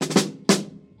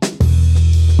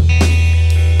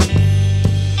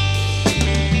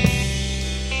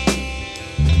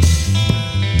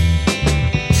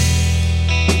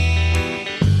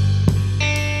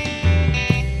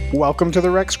welcome to the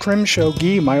Rex Krim Show,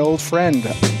 Guy, my old friend.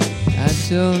 I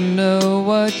don't know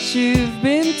what you've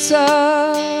been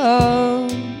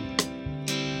told.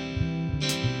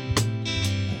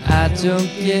 I don't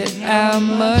get out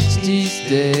much these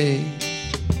days.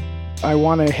 I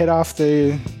want to hit off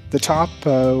the top.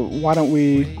 Why don't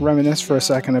we reminisce for a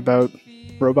second about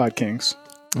Robot Kings?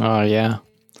 Oh, yeah.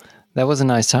 That was a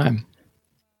nice time.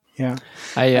 Yeah.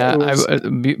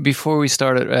 Before we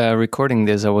started recording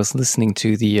this, I was listening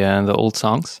to the old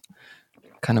songs.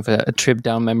 Kind of a trip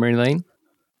down memory lane.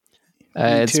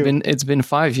 It's been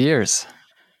 5 years.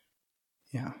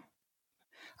 Yeah.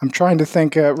 I'm trying to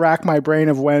think, rack my brain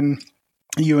of when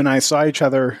you and I saw each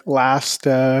other last.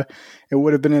 It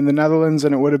would have been in the Netherlands,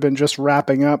 and it would have been just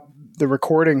wrapping up the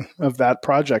recording of that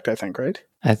project, I think, right?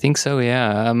 I think so,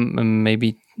 yeah.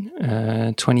 Maybe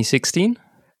 2016?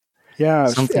 Yeah.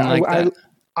 Something like that.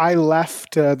 I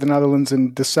left the Netherlands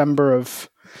in December of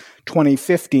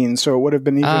 2015, so it would have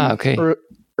been even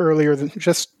earlier than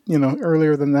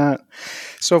earlier than that.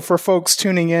 So for folks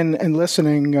tuning in and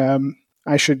listening,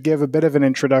 I should give a bit of an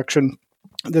introduction.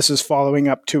 This is following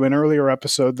up to an earlier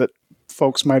episode that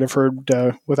folks might have heard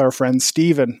with our friend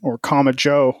Steven, or Comma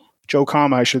Joe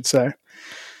Comma, I should say,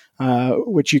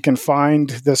 which you can find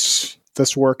this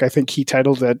work. I think he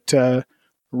titled it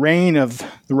Reign of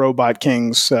the Robot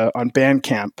Kings on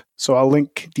Bandcamp. So I'll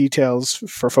link details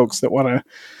for folks that want to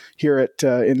hear it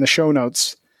in the show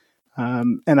notes.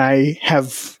 And I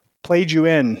have played you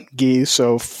in, Guy,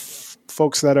 so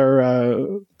folks that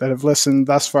have listened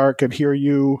thus far could hear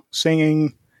you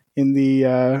singing in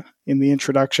the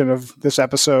introduction of this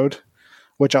episode,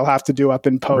 which I'll have to do up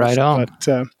in post. Right on.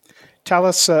 But tell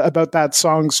us about that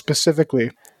song specifically.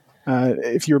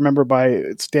 If you remember,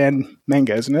 it's Dan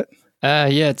Manga, isn't it?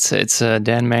 Yeah, it's a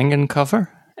Dan Mangan cover,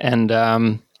 and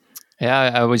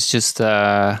I was just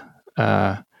I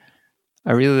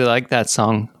really like that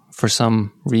song. For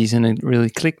some reason, it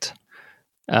really clicked.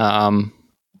 I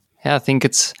think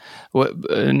it's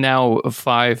now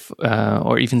 5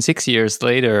 or even 6 years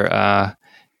later.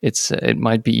 It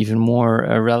might be even more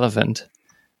relevant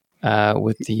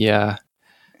with the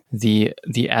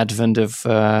advent of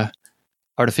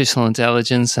artificial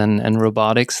intelligence and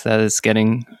robotics that is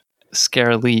getting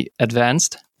scarily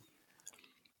advanced.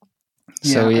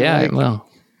 So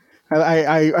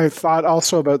I thought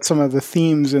also about some of the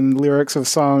themes and lyrics of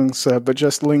songs, but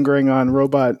just lingering on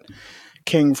Robot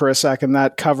King for a second,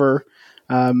 that cover,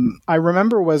 I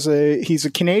remember he's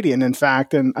a Canadian, in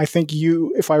fact, and I think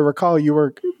you, if I recall, you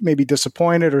were maybe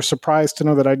disappointed or surprised to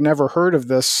know that I'd never heard of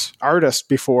this artist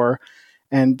before,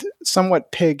 and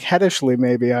somewhat pig-headishly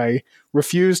maybe, I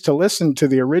refused to listen to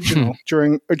the original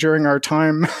during our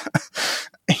time,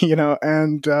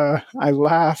 and I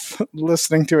laugh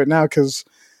listening to it now because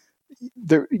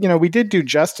we did do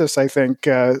justice, I think.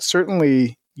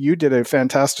 Certainly you did a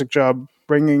fantastic job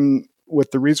bringing,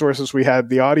 with the resources we had,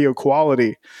 the audio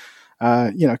quality,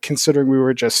 considering we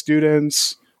were just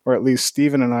students, or at least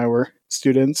Stephen and I were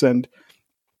students, and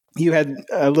you had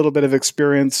a little bit of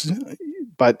experience,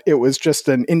 but it was just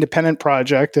an independent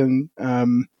project. And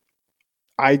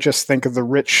I just think of the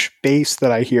rich bass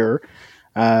that I hear,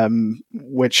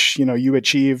 which, you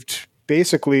achieved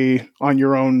basically on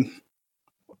your own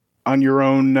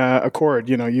accord.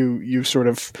 You sort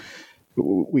of,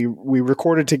 we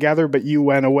recorded together, but you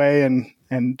went away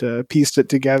and pieced it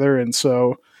together. And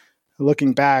so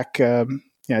looking back,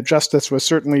 justice was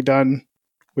certainly done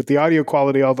with the audio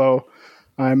quality, although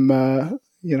I'm,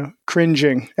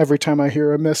 cringing every time I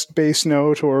hear a missed bass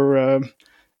note, or,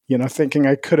 thinking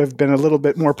I could have been a little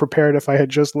bit more prepared if I had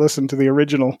just listened to the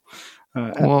original.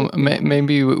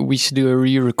 Maybe we should do a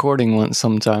re-recording one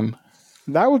sometime.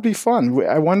 That would be fun.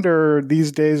 I wonder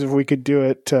these days if we could do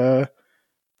it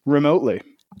remotely.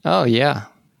 Oh, yeah.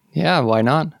 Yeah, why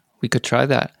not? We could try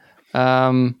that.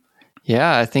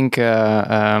 I think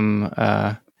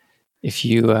if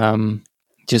you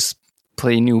just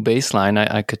play new bass line,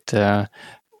 I could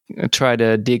try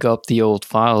to dig up the old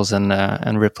files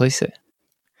and replace it.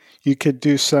 You could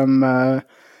do some...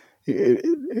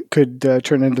 it could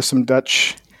turn into some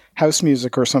Dutch house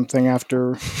music or something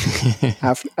after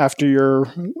your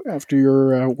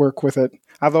work with it.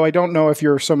 Although I don't know if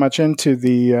you're so much into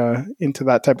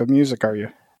that type of music, are you?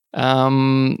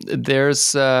 There's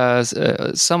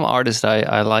some artists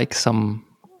I like, some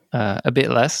a bit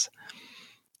less.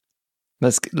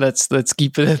 Let's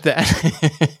keep it at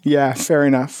that. Yeah, fair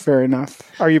enough.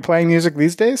 Are you playing music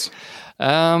these days?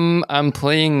 I'm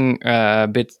playing a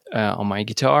bit on my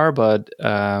guitar, but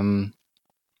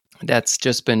that's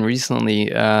just been recently.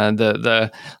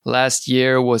 The last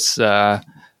year was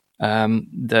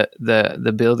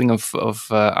the building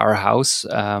of our house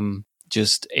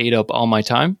just ate up all my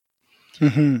time.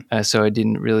 So I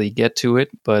didn't really get to it,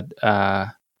 but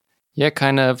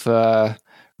kind of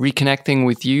reconnecting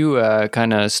with you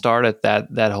kind of started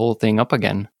that whole thing up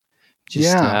again.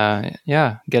 Just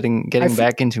getting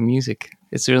back into music.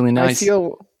 It's really nice.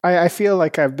 I feel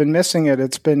like I've been missing it.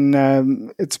 It's been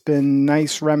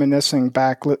nice reminiscing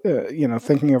back,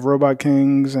 thinking of Robot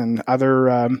Kings and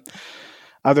other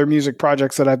music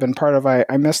projects that I've been part of. I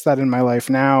miss that in my life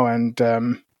now, and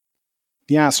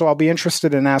so I'll be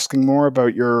interested in asking more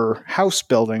about your house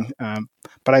building.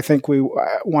 But I think we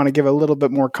want to give a little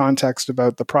bit more context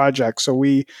about the project. So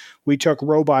we took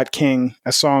Robot King,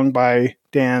 a song by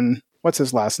Dan. What's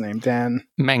his last name? Dan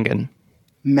Mangan,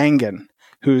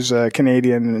 who's a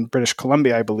Canadian in British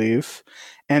Columbia, I believe.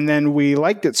 And then we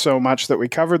liked it so much that we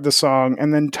covered the song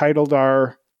and then titled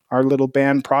our little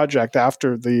band project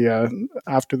after the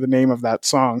name of that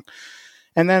song.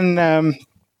 And then, I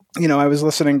was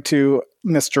listening to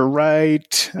Mr.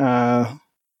 Right,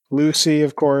 Lucy,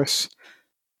 of course.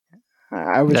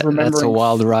 I was remembering. That's a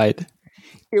wild ride.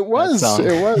 It was.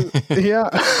 Yeah.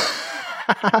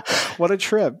 What a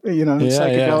trip.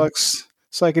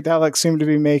 Psychedelics seem to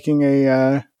be making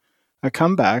a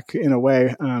comeback in a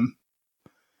way. I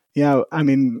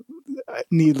mean,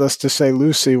 needless to say,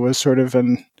 Lucy was sort of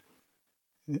a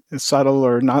subtle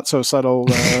or not so subtle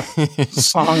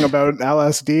song about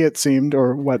LSD, it seemed,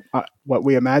 or what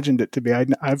we imagined it to be.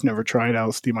 I've never tried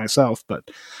LSD myself,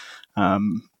 but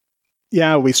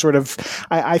we sort of,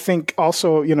 I think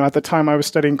also, at the time I was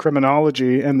studying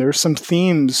criminology, and there's some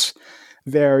themes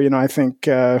there. I think,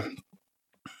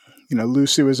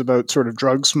 Lucy was about sort of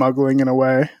drug smuggling in a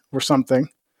way or something.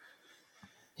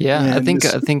 Yeah, and I think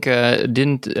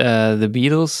didn't the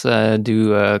Beatles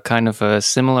do kind of a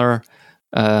similar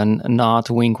nod,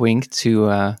 wink, wink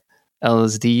to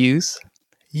LSD use?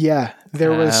 Yeah,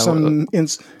 there was some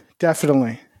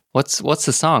definitely. What's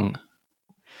the song?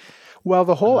 Well,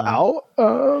 the whole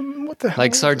album. What the hell?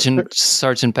 Like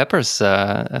Sergeant Pepper's,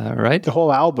 right? The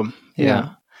whole album. Yeah.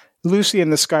 Lucy in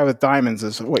the Sky with Diamonds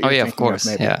is what you're thinking of course.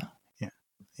 Maybe.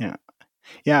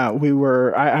 Yeah. We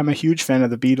were. I'm a huge fan of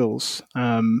the Beatles,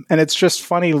 and it's just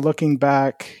funny looking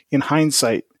back in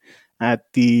hindsight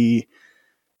at the,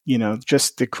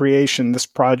 just the creation, this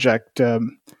project.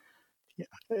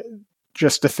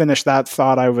 Just to finish that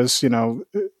thought, I was,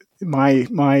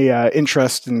 my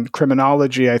interest in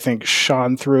criminology, I think,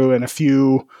 shone through in a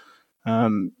few,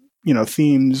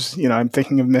 themes. I'm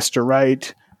thinking of Mr.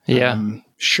 Right. Yeah.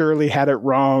 Shirley had it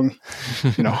wrong.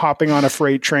 Hopping on a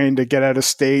freight train to get out of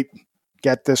state.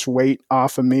 Get this weight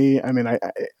off of me. I mean,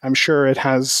 I'm sure it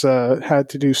has had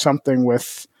to do something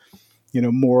with,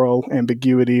 moral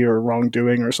ambiguity or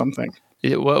wrongdoing or something.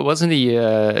 Wasn't he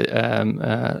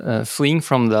fleeing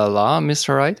from the law,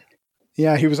 Mr. Right?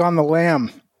 Yeah, he was on the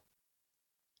lam.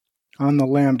 On the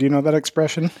lam. Do you know that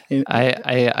expression?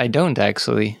 I don't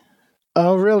actually.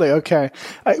 Oh, really? Okay.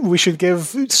 We should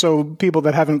give, so people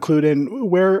that haven't clued in,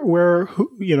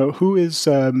 who is,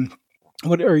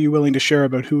 what are you willing to share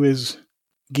about who is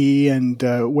Guy, and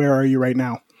where are you right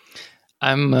now?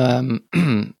 I'm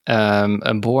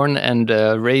born and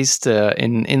raised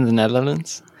in the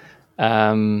Netherlands.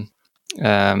 Kind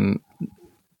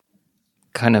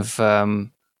of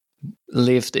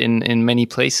lived in many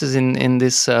places in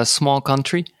this small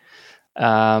country,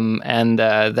 and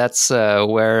that's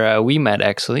where we met,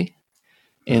 actually,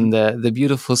 in the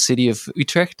beautiful city of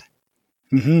Utrecht.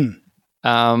 Mm-hmm.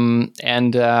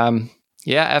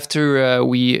 After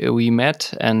we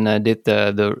met and did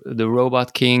the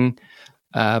Robot King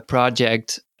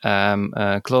project,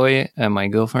 Chloe, my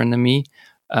girlfriend, and me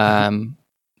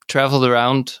traveled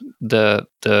around the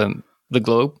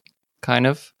globe, kind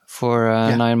of, for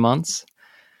 9 months,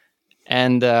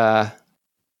 and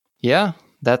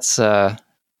that's where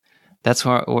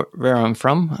I'm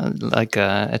from, like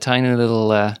a tiny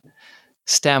little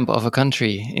stamp of a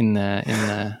country in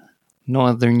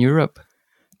Northern Europe.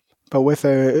 But with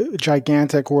a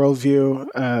gigantic worldview,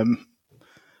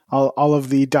 all of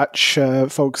the Dutch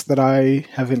folks that I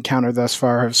have encountered thus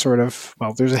far have sort of,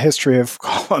 there's a history of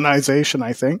colonization,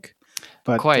 I think.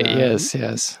 But quite, yes.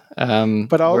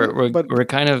 We're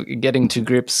kind of getting to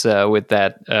grips with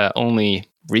that only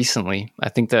recently. I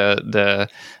think the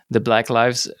Black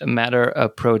Lives Matter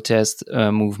protest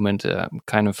movement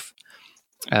kind of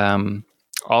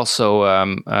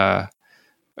also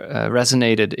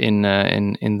resonated in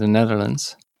the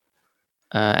Netherlands,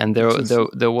 and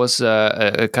there was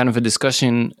a kind of a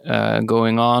discussion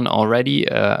going on already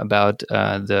about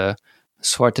the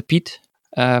Zwarte Piet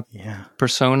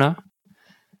persona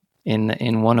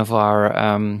in one of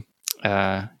our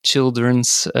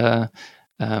children's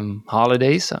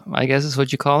holidays, I guess is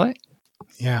what you call it.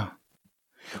 Yeah.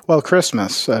 Well,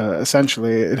 Christmas,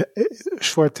 essentially,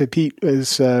 Zwarte Piet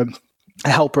is a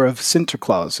helper of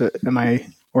Sinterklaas. Am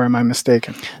I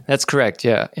mistaken? That's correct.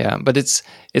 Yeah, yeah. But it's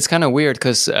kind of weird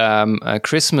because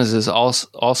Christmas is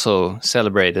also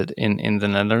celebrated in the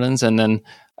Netherlands, and then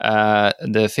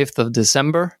the 5th of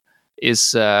December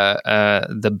is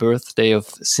the birthday of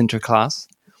Sinterklaas,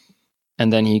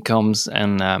 and then he comes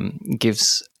and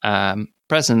gives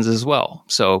presents as well.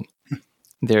 So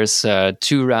there's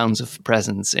 2 rounds of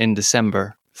presents in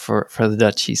December for the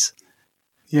Dutchies.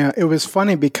 Yeah, it was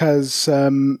funny because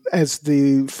as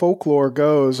the folklore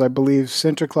goes, I believe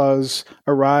Sinterklaas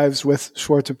arrives with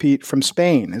Zwarte Piet from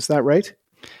Spain. Is that right?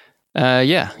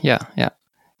 Yeah.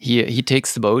 He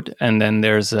takes the boat, and then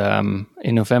there's in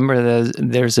November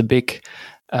there's a big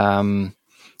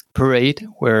parade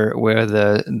where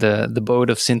the boat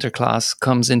of Sinterklaas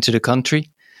comes into the country.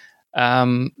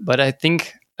 But I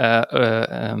think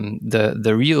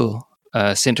the real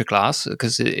Sinterklaas,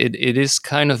 because it is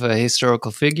kind of a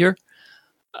historical figure,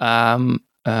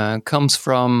 comes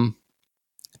from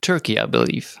Turkey, I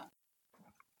believe.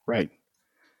 Right.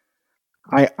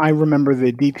 I remember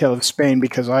the detail of Spain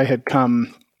because I had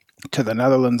come to the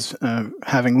Netherlands,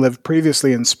 having lived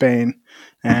previously in Spain,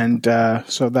 and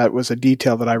so that was a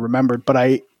detail that I remembered.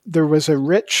 But there was a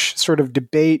rich sort of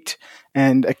debate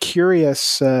and a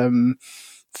curious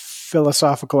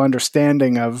philosophical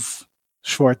understanding of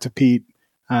Zwarte Piet,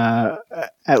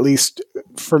 at least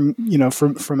from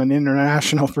an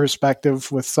international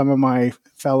perspective, with some of my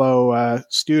fellow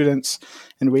students,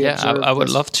 and we observed. I would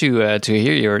love to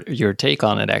hear your take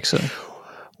on it, actually.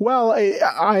 Well,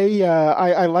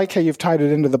 I like how you've tied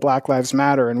it into the Black Lives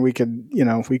Matter, and we could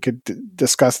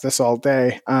discuss this all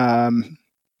day.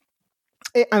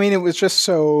 It was just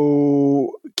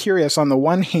so curious. On the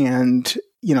one hand,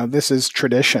 this is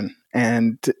tradition,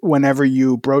 and whenever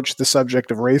you broach the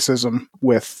subject of racism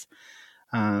with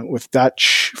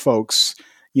Dutch folks,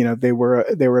 they were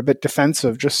a bit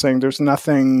defensive, just saying there's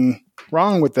nothing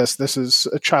wrong with this. This is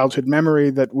a childhood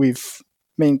memory that we've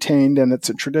maintained, and it's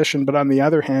a tradition. But on the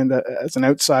other hand, as an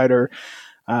outsider,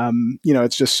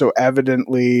 it's just so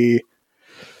evidently.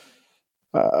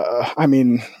 Not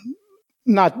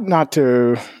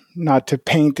to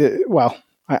paint it. Well,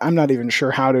 I'm not even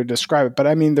sure how to describe it, but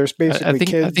there's basically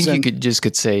kids. I think you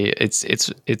could say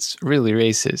it's really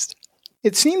racist.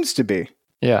 It seems to be.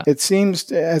 Yeah. It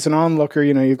seems, as an onlooker,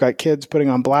 you've got kids putting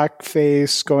on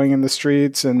blackface, going in the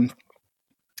streets, and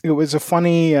it was a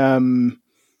funny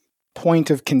point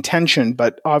of contention.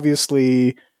 But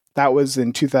obviously, that was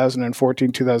in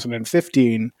 2014,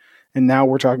 2015, and now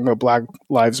we're talking about Black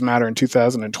Lives Matter in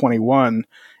 2021,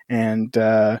 and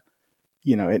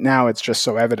it's just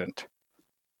so evident.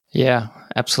 Yeah,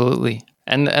 absolutely.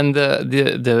 And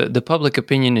the public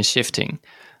opinion is shifting.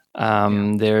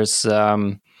 There's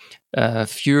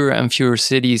fewer and fewer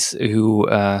cities who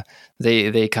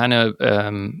they kind of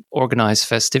organize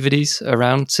festivities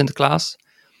around Sinterklaas.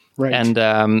 Right. And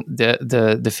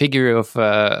the figure of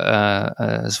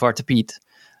Zwarte Piet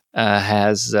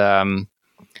has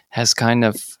kind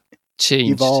of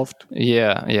changed, evolved.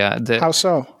 Yeah. How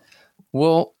so?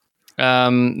 Well,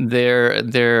 they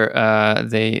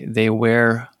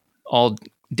wear all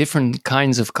different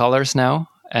kinds of colors now,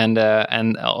 and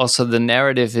also the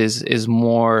narrative is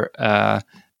more that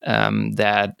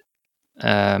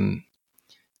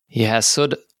he has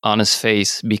soot on his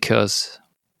face because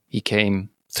he came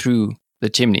through the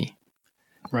chimney.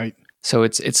 Right. So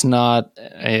it's not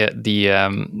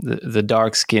the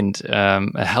dark skinned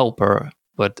helper,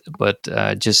 but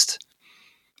just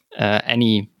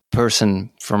any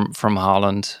person from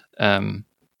Holland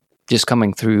just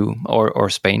coming through, or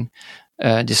Spain,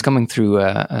 just coming through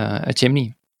a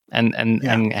chimney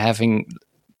and having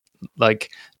like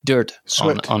dirt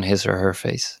on his or her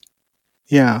face.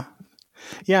 Yeah.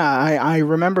 Yeah, I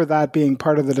remember that being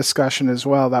part of the discussion as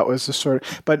well. That was the sort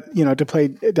of, but to play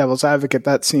devil's advocate,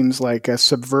 that seems like a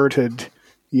subverted,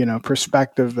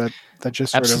 perspective that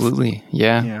just sort absolutely. of.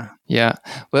 Yeah.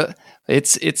 Well,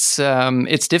 it's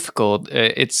difficult.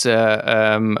 It's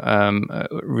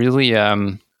really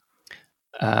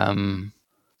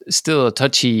still a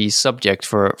touchy subject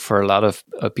for a lot of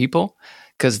people,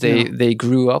 because they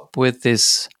grew up with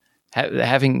this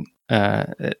having.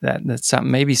 That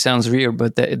maybe sounds weird,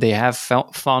 but they have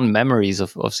fond memories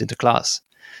of Sinterklaas.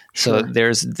 Sure. So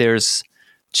there's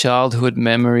childhood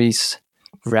memories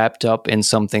wrapped up in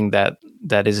something that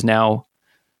is now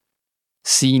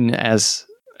seen as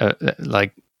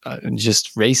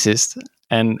just racist,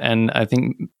 and I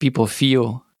think people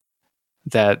feel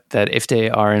that if they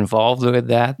are involved with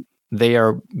that, they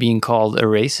are being called a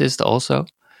racist also.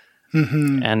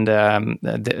 Mm-hmm. And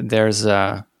there's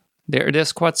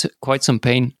quite some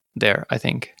pain there, I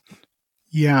think.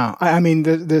 Yeah, I mean,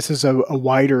 this is a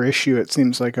wider issue. It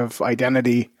seems like of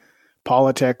identity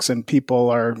politics, and people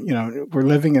are, we're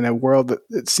living in a world that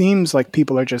it seems like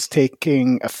people are just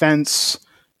taking offense.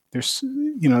 There's,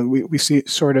 we see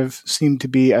sort of seem to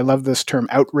be. I love this term,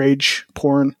 outrage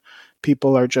porn.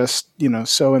 People are just,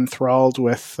 so enthralled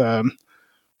with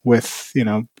with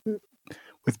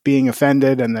being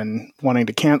offended and then wanting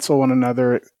to cancel one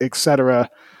another, etc.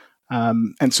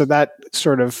 And so that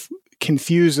sort of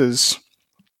confuses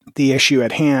the issue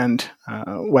at hand,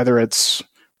 whether it's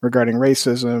regarding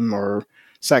racism or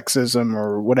sexism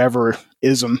or whatever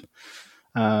ism.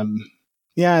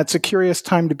 Yeah, it's a curious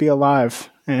time to be alive,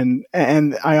 and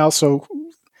I also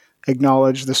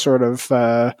acknowledge the sort of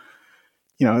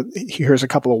here's a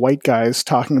couple of white guys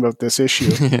talking about this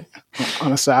issue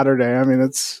on a Saturday. I mean,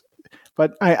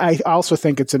 but I also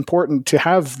think it's important to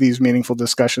have these meaningful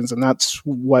discussions, and that's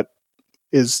what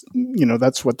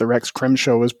that's what the Rex Krim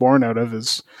show was born out of,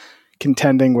 is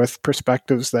contending with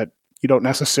perspectives that you don't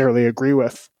necessarily agree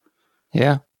with.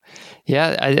 Yeah. The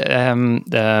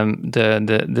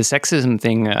sexism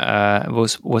thing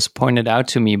was pointed out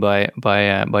to me by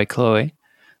Chloe.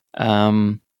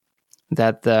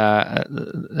 That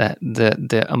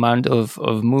the amount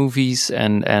of movies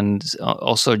and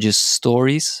also just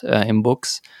stories in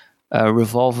books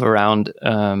revolve around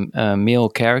male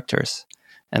characters,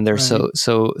 and there's Right.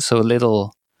 so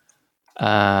little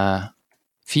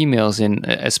females in,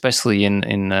 especially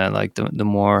in like the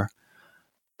more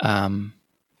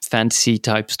fantasy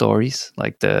type stories,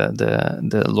 like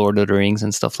the Lord of the Rings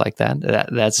and stuff like that.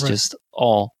 That's Right. just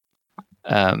all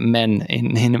men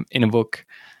in a book.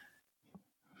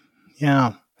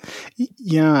 Yeah.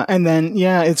 And then,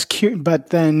 it's cute, but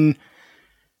then,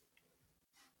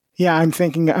 I'm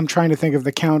trying to think of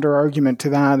the counter argument to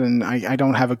that, and I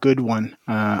don't have a good one.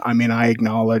 I mean, I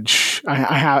acknowledge,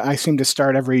 I seem to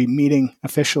start every meeting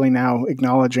officially now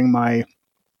acknowledging my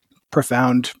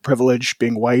profound privilege,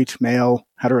 being white, male,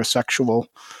 heterosexual,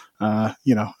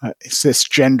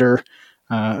 cisgender.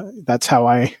 That's how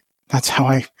I,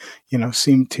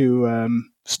 seem to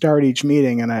start each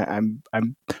meeting, and I'm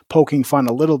poking fun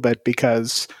a little bit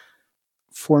because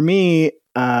for me,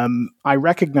 I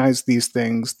recognize these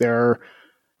things. They're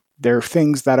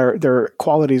things that are, they're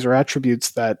qualities or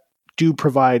attributes that do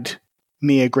provide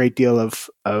me a great deal of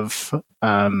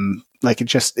like, it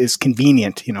just is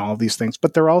convenient, all these things.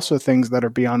 But there are also things that are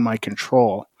beyond my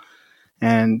control,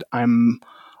 and I'm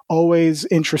always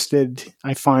interested.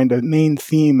 I find a main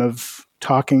theme of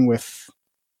talking with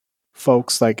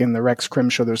folks, like in the Rex Krim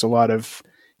show, there's a lot of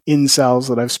incels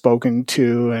that I've spoken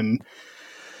to, and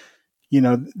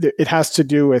it has to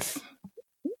do with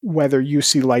whether you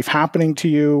see life happening to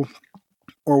you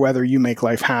or whether you make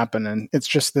life happen. And it's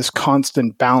just this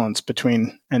constant balance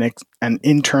between an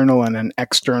internal and an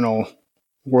external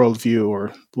worldview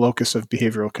or locus of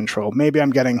behavioral control. Maybe I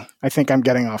think I'm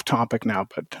getting off topic now,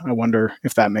 but I wonder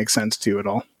if that makes sense to you at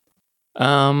all.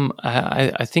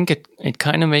 I think it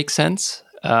kind of makes sense.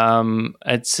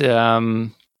 It's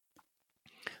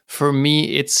for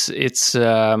me, it's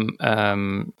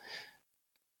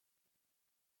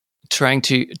trying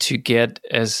to get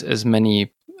as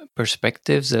many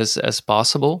perspectives as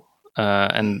possible,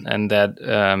 and that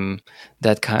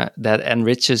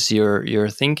enriches your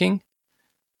thinking.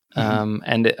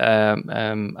 And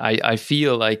I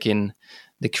feel like in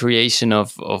the creation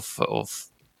of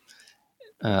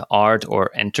art or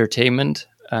entertainment,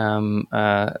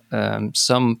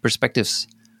 some perspectives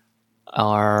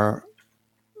are,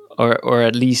 or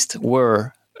at least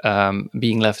were,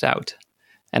 being left out.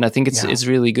 And I think it's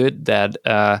really good that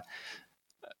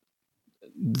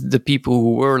the people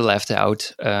who were left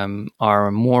out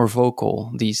are more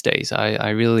vocal these days. I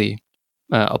really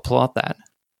applaud that.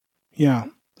 Yeah.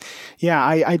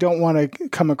 I don't want to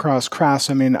come across crass.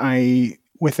 I mean,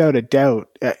 without a doubt,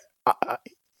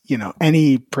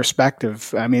 any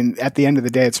perspective. I mean, at the end of the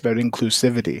day, it's about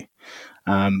inclusivity.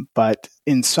 But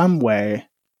in some way,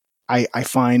 I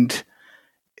find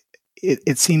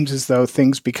it seems as though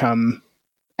things become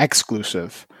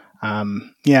exclusive.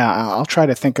 I'll try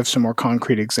to think of some more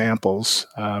concrete examples.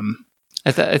 I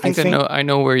think I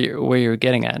know where you're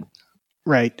getting at.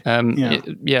 Right. I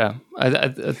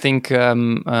think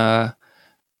men.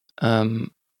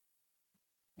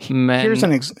 Here's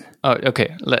an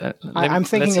okay. I'm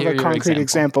thinking of a concrete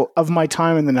example of my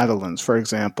time in the Netherlands, for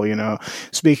example.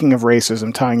 Speaking of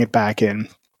racism, tying it back in.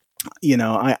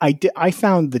 I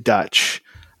found the Dutch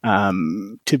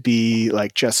to be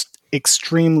like just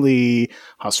extremely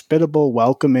hospitable,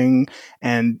 welcoming,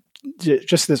 and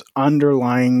just this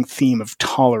underlying theme of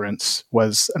tolerance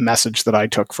was a message that I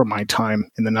took from my time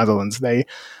in the Netherlands.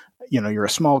 You're a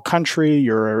small country,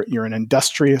 you're an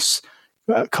industrious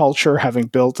culture, having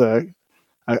built a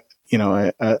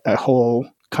whole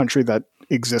country that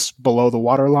exists below the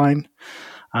waterline.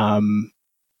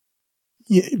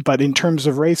 But in terms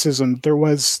of racism, there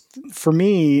was, for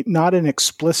me, not an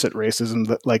explicit racism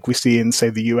that like we see in, say,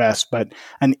 the U.S., but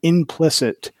an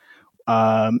implicit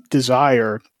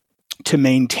desire to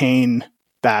maintain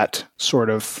that sort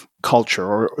of culture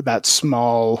or that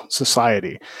small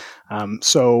society.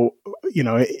 So,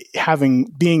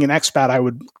 being an expat, I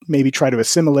would maybe try to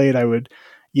assimilate. I would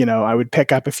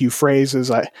pick up a few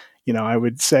phrases. I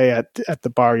would say at the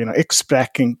bar, ik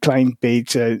spreek een klein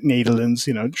beetje Nederlands,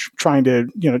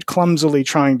 clumsily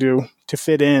trying to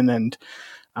fit in. And,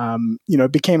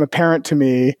 it became apparent to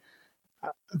me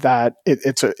that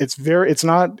it's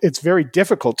very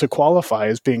difficult to qualify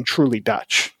as being truly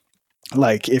Dutch.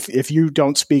 Like if you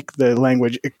don't speak the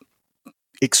language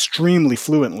extremely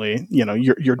fluently,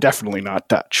 you're definitely not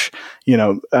Dutch,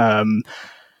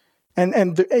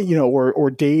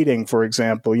 or dating, for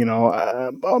example,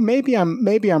 maybe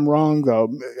I'm wrong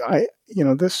though.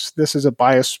 This is a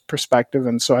biased perspective.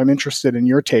 And so I'm interested in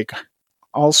your take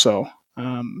also.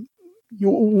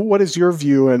 What is your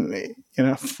view? And,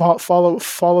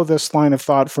 follow this line of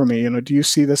thought for me. Do you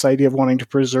see this idea of wanting to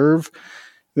preserve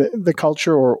the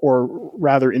culture or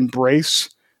rather embrace?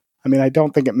 I mean, I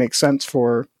don't think it makes sense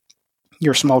for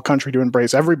your small country to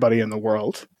embrace everybody in the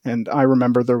world. And I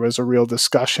remember there was a real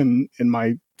discussion in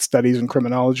my studies in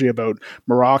criminology about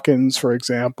Moroccans, for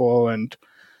example, and,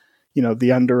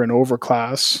 the under and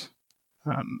overclass.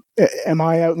 Am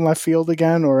I out in left field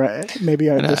again? Or maybe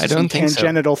this is some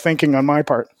tangential thinking on my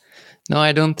part? No,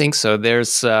 I don't think so.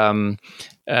 There's, I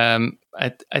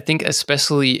think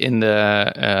especially in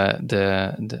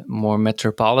the more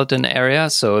metropolitan area,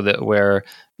 so that where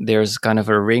there's kind of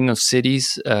a ring of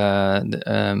cities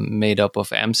made up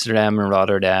of Amsterdam and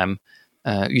Rotterdam,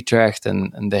 Utrecht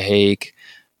and The Hague,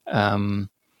 and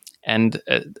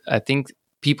I think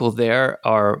people there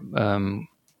are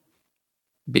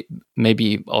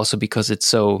maybe also because it's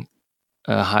so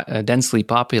densely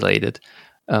populated,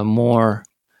 more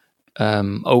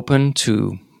open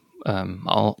to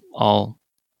all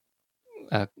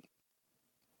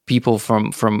people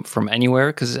from anywhere,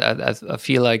 because I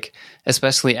feel like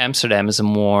especially Amsterdam is a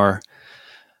more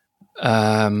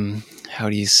how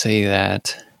do you say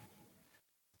that,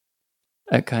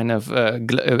 a kind of a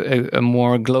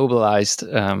more globalized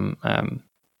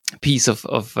piece of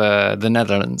the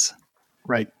Netherlands,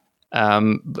 right?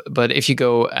 But if you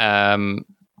go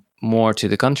more to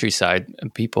the countryside,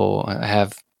 people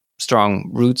have strong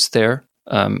roots there,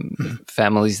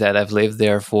 families that have lived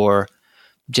there for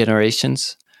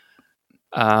generations,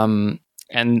 and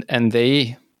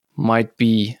they might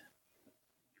be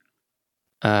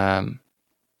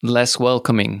less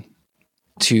welcoming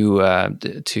to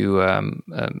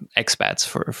expats,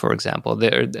 for example.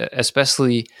 They're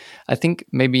especially, I think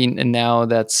maybe now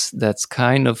that's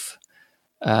kind of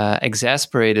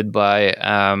exasperated by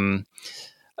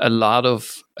a lot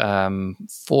of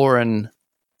foreign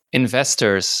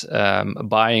investors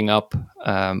buying up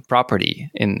property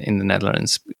in the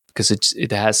Netherlands, because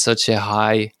it has such a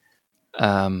high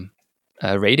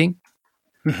rating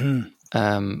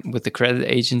with the credit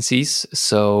agencies.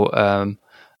 So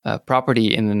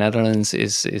property in the Netherlands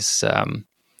is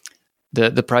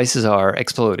the prices are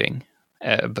exploding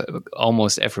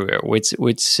almost everywhere, which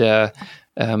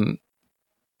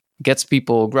gets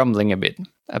people grumbling a bit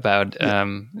about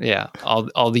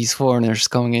all these foreigners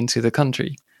going into the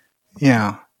country.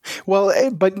 Yeah.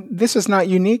 Well, but this is not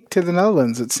unique to the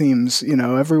Netherlands, it seems.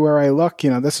 Everywhere I look,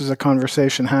 this is a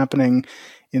conversation happening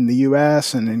in the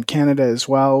US and in Canada as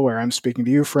well, where I'm speaking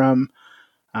to you from.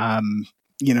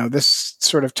 This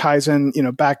sort of ties in,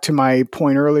 back to my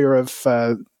point earlier of,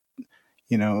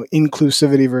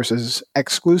 inclusivity versus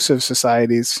exclusive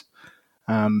societies.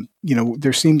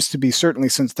 There seems to be, certainly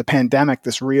since the pandemic,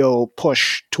 this real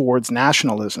push towards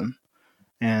nationalism.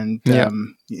 And,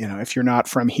 if you're not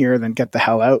from here, then get the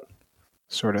hell out,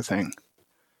 sort of thing.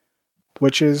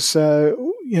 Which is,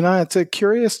 it's a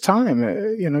curious time,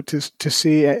 to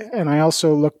see. And I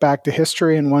also look back to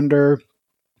history and wonder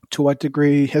to what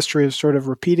degree history is sort of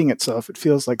repeating itself. It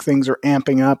feels like things are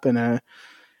amping up in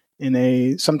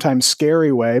a sometimes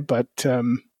scary way. But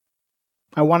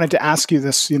I wanted to ask you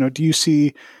this, do you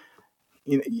see,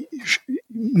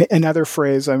 another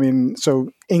phrase. I mean,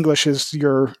 so English is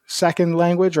your second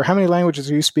language, or how many languages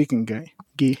are you speaking, Guy?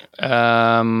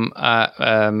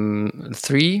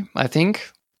 Three, I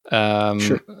think.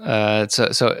 Sure.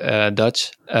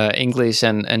 Dutch, English,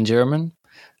 and German.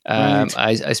 Right.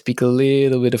 I speak a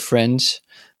little bit of French,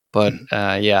 but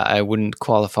yeah, I wouldn't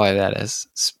qualify that as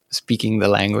speaking the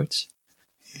language.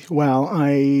 Well,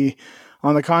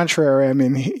 on the contrary, I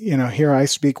mean, here I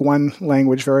speak one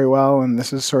language very well, and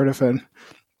this is sort of an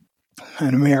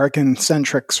American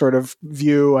centric sort of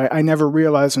view. I never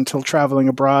realized until traveling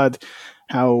abroad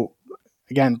how,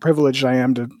 again, privileged I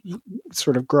am to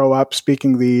sort of grow up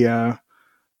speaking the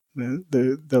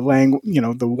language,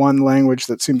 the one language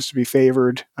that seems to be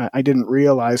favored. I didn't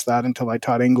realize that until I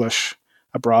taught English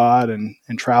abroad and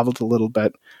traveled a little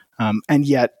bit. And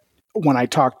yet, when I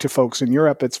talk to folks in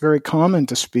Europe, it's very common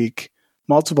to speak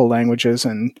multiple languages,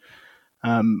 and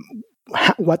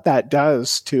what that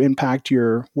does to impact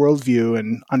your worldview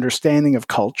and understanding of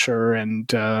culture and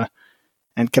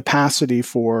capacity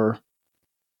for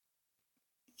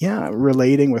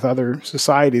relating with other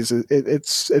societies.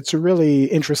 It's a really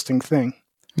interesting thing.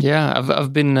 Yeah,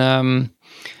 I've been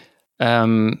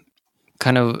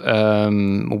kind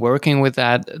of working with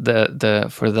that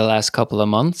for the last couple of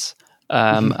months.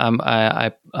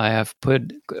 I have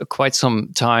put quite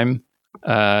some time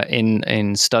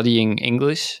in studying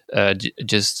English.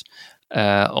 Just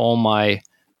all my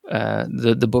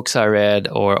the books I read,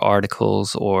 or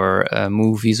articles, or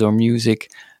movies, or music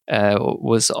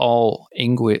was all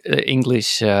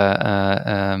English in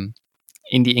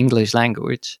the English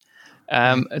language.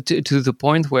 To the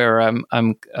point where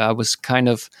I was kind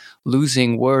of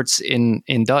losing words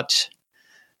in Dutch.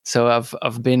 So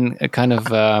I've been kind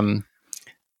of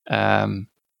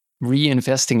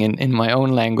reinvesting in my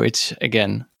own language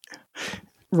again.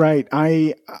 Right.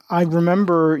 I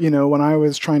remember, when I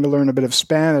was trying to learn a bit of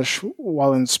Spanish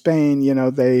while in Spain,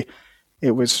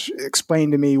 it was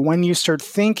explained to me, when you start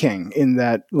thinking in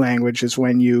that language is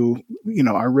when you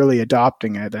are really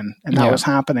adopting it, and that was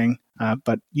happening.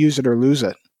 But use it or lose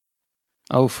it.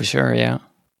 Oh, for sure, yeah.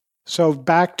 So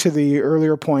back to the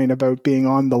earlier point about being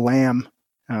on the lam,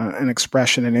 an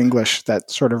expression in English that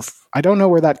sort of, I don't know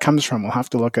where that comes from. We'll have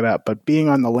to look it up. But being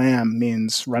on the lam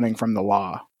means running from the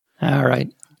law. All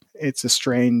right. It's a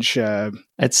strange.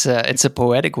 It's a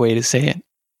poetic way to say it.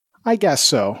 I guess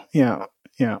so. Yeah.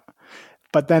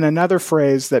 But then another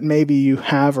phrase that maybe you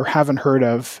have or haven't heard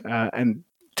of, and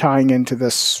tying into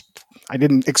this, I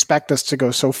didn't expect us to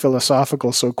go so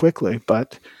philosophical so quickly,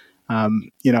 but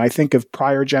I think of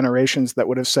prior generations that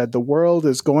would have said the world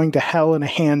is going to hell in a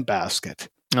handbasket.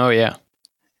 Oh yeah,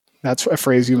 that's a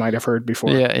phrase you might have heard before.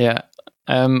 Yeah.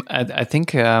 I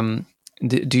think.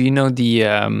 Do you know the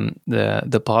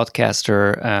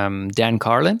podcaster Dan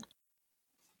Carlin?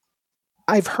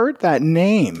 I've heard that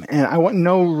name, and I want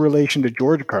no relation to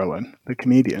George Carlin, the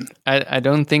comedian. I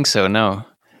don't think so. No,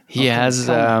 he has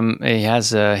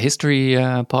a history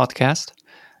podcast,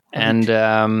 and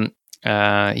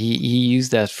he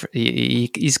used that.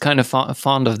 He's kind of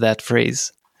fond of that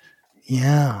phrase.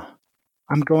 Yeah,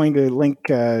 I'm going to link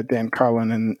Dan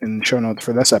Carlin in the show notes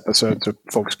for this episode, so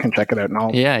folks can check it out. And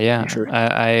I'll be sure.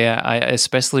 I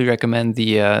especially recommend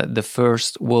the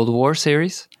First World War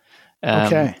series.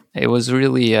 Okay. It was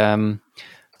really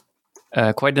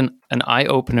quite an eye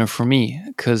opener for me,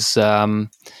 because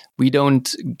we don't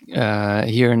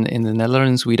here in the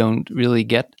Netherlands, we don't really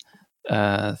get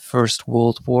First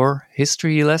World War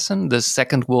history lesson. The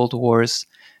Second World War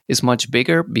is much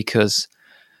bigger, because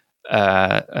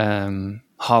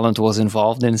Holland was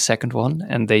involved in the second one,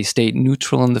 and they stayed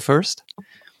neutral in the first.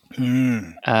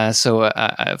 So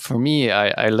for me,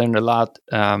 I learned a lot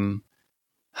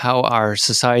how our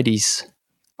societies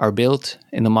are built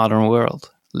in the modern world.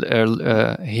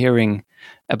 Hearing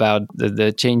about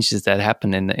the changes that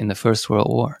happened in the First World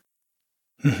War.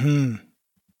 Mm-hmm.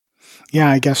 Yeah,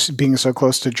 I guess being so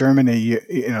close to Germany,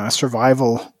 a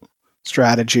survival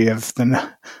strategy of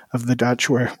the Dutch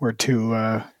were to.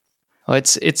 Well,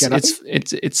 it's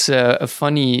a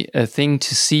funny thing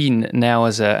to see now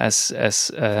as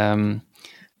in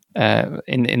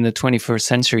the 21st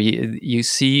century. You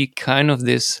see kind of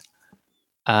this.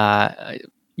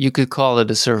 You could call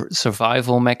it a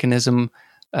survival mechanism,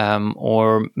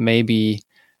 or maybe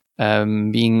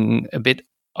being a bit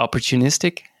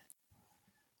opportunistic.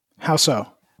 How so?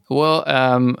 Well,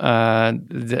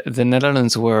 the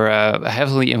Netherlands were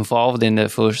heavily involved in the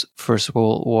First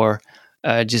World War,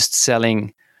 just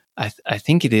selling, I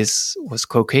think was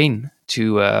cocaine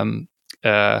to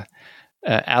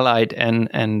Allied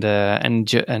and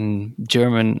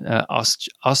German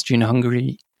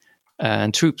Austrian-Hungary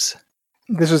troops.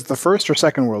 This is the First or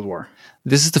Second World War?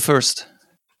 This is the first.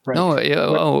 Right.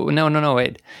 No, no,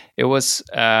 wait. It was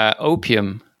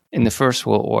opium in the First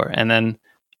World War, and then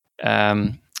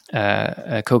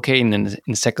cocaine in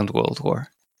the Second World War.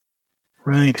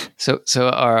 Right. So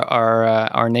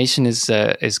our nation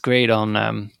is great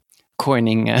on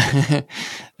coining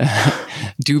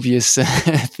dubious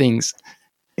things.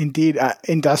 Indeed,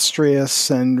 industrious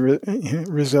and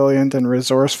resilient and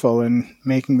resourceful in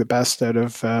making the best out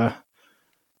of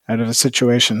a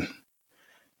situation.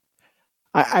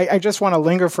 I just want to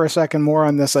linger for a second more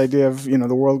on this idea of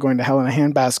the world going to hell in a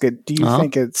handbasket. Do you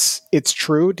think it's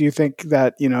true? Do you think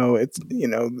that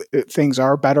things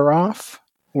are better off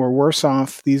or worse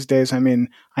off these days? I mean,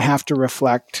 I have to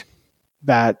reflect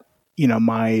that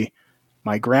my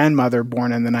grandmother,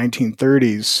 born in the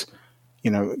 1930s,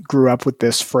 grew up with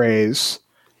this phrase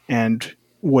and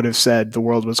would have said the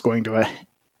world was going to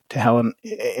hell in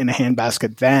a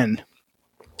handbasket then.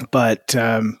 But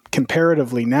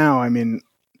comparatively now, I mean,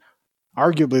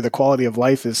 arguably the quality of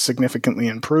life is significantly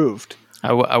improved.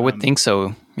 I would think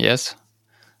so. Yes.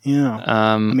 Yeah.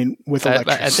 I mean, with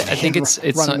electricity, I think it's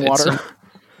running water.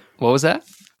 What was that?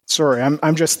 Sorry,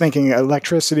 I'm just thinking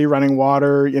electricity, running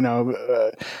water.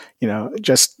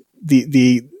 Just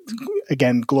the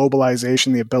again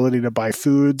globalization, the ability to buy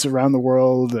foods around the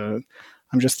world.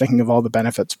 I'm just thinking of all the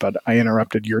benefits, but I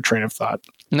interrupted your train of thought.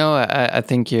 No, I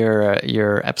think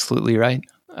you're absolutely right.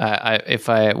 If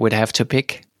I would have to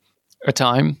pick a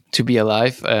time to be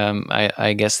alive,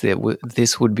 I guess that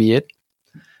this would be it.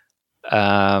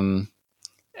 But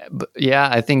yeah,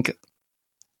 I think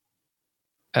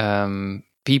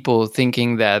people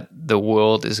thinking that the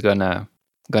world is gonna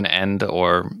end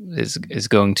or is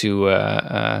going to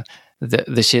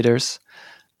the shitters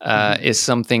is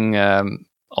something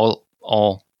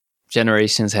all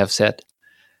generations have said.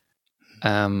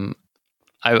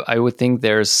 I would think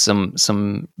there's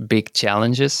some big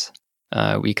challenges.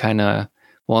 We kind of,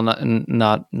 well,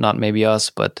 not maybe us,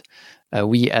 but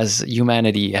we as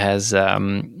humanity has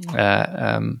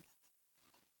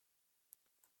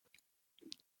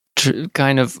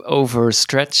kind of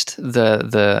overstretched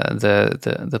the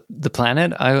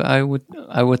planet. I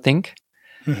would think,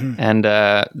 and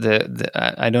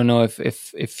I don't know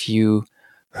if you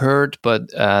heard,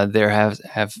 but there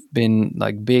have been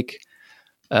like big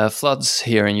floods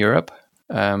here in Europe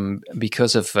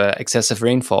because of excessive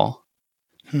rainfall.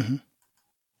 Mm-hmm.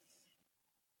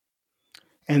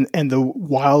 And the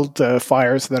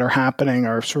wildfires that are happening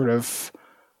are sort of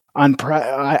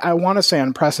I want to say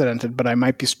unprecedented, but I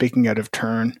might be speaking out of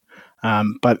turn.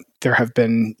 But there have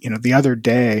been, the other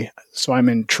day, so I'm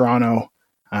in Toronto,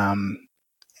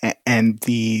 and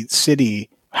the city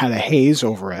had a haze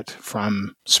over it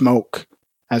from smoke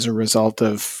as a result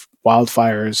of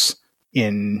wildfires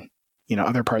in,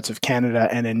 other parts of Canada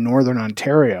and in Northern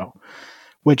Ontario,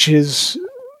 which is,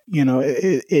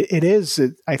 it is,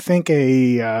 I think,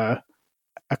 a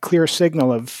clear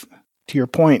signal of, to your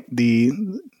point, the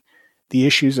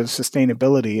issues of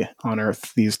sustainability on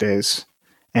Earth these days.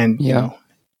 And,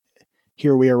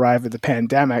 here we arrive at the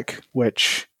pandemic,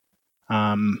 which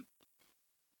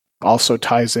also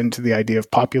ties into the idea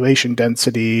of population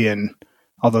density. And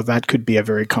although that could be a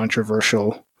very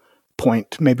controversial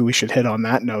point, maybe we should hit on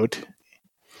that note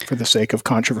for the sake of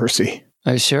controversy.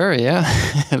 Sure, yeah.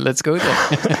 Let's go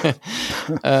there.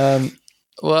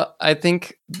 Well, I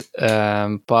think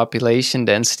population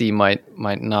density might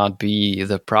not be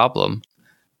the problem.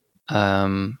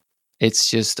 It's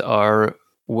just our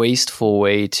wasteful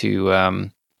way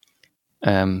to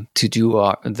do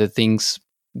the things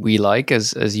we like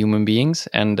as human beings,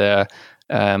 and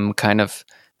kind of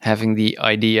having the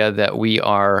idea that we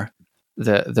are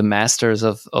the masters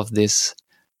of this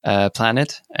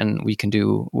planet, and we can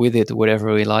do with it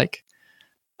whatever we like.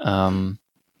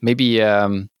 Maybe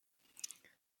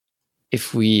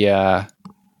if we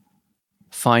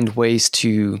find ways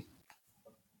to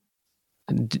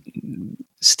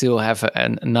still have a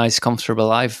nice, comfortable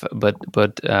life,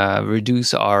 but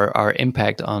reduce our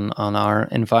impact on our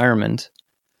environment,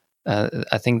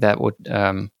 I think that would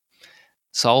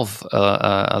solve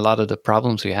a lot of the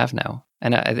problems we have now.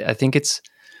 And I think it's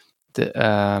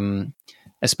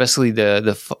especially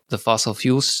the fossil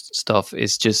fuel stuff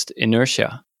is just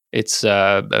inertia. It's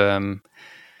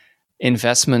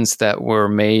investments that were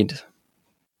made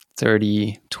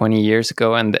 30, 20 years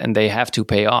ago, and they have to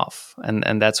pay off.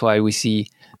 And that's why we see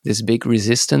this big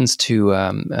resistance to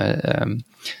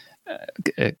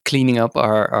cleaning up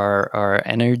our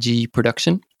energy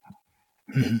production.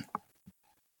 Mm-hmm.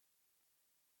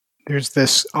 There's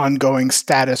this ongoing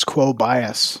status quo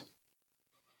bias.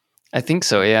 I think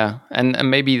so, yeah, and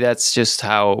maybe that's just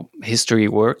how history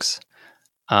works.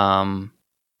 Um,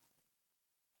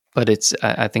 but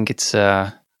I think it's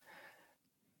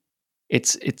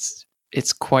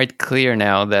quite clear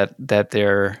now that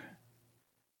their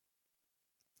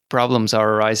problems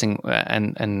are arising,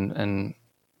 and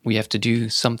we have to do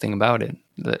something about it.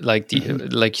 Like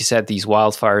you said, these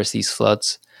wildfires, these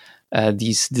floods,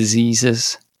 these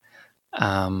diseases,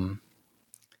 um,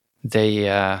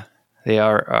 they they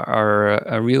are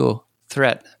a real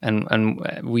threat, and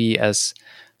we as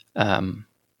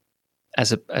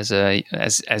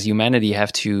humanity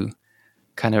have to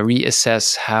kind of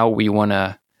reassess how we want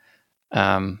to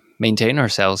maintain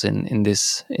ourselves in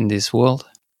this world.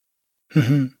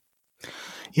 Mm-hmm.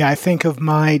 Yeah, I think of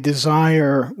my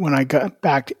desire when I got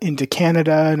back into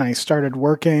Canada and I started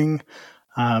working.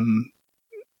 Um,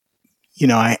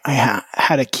 I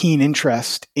had a keen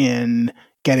interest in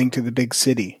getting to the big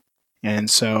city.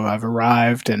 And so I've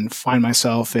arrived and find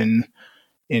myself in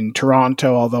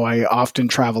Toronto, although I often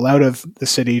travel out of the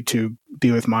city to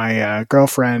be with my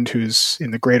girlfriend who's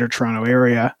in the greater Toronto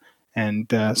area.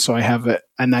 And so I have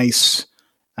a nice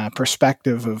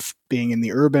perspective of being in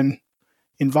the urban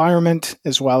environment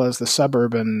as well as the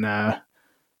suburban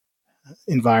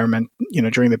environment,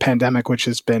 during the pandemic, which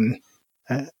has been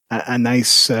a nice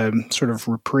sort of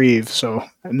reprieve. So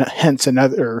hence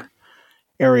another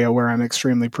area where I'm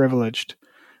extremely privileged.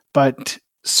 But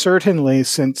certainly,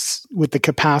 since with the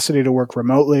capacity to work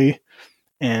remotely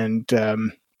and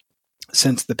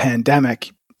since the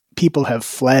pandemic, people have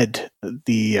fled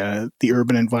the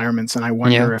urban environments, and I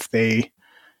wonder if they,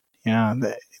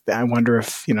 I wonder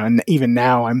if and even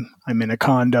now I'm in a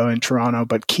condo in Toronto,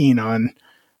 but keen on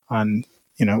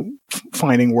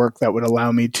finding work that would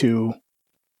allow me to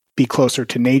be closer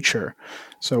to nature.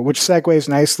 So, which segues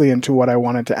nicely into what I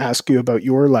wanted to ask you about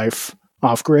your life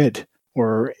off grid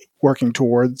or working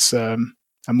towards a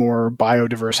more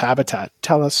biodiverse habitat.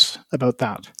 Tell us about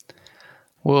that.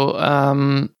 Well,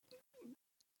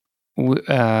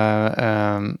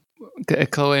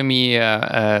 Chloe and me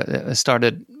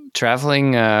started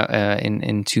traveling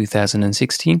in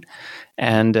 2016,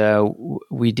 and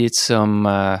we did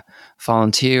some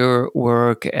volunteer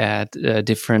work at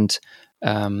different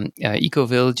eco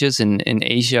villages in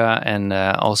Asia and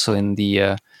also in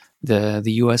the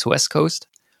U.S. West Coast.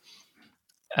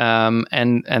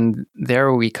 And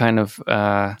there we kind of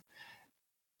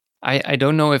I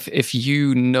don't know if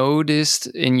you noticed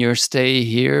in your stay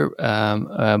here,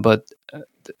 but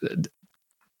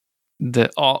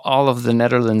all of the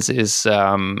Netherlands is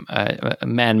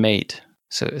man-made,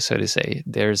 so to say.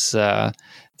 There's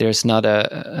not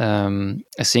a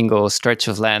single stretch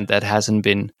of land that hasn't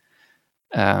been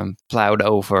plowed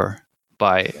over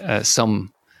by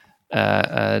some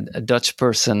a Dutch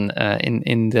person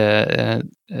in the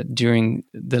during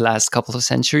the last couple of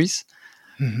centuries.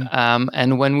 Mm-hmm.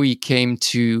 And when we came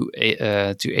to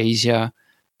Asia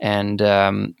and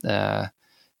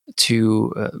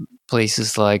to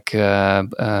places like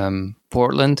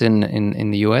Portland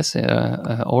in the U.S.,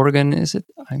 Oregon, is it?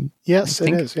 Yes,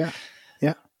 it is. Yeah,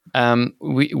 yeah.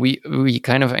 We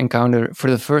kind of encountered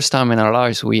for the first time in our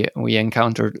lives. We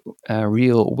encountered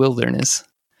real wilderness,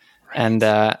 right. And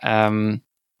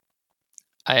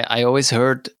I always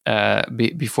heard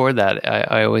before that.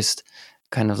 I always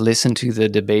kind of listened to the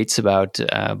debates about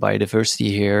biodiversity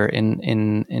here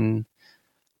in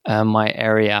my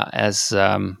area as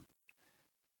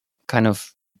kind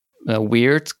of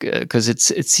weird because it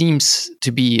seems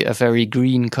to be a very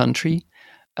green country,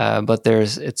 but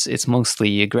it's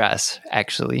mostly grass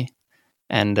actually,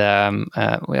 and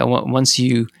once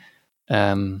you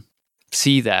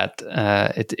see that,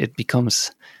 it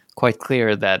becomes quite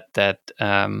clear that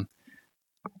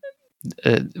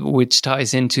which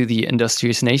ties into the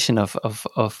industrious nation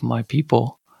of my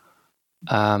people.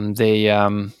 They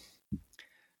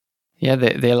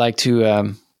like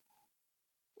to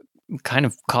kind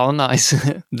of colonize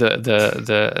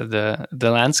the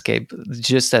landscape,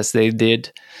 just as they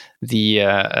did the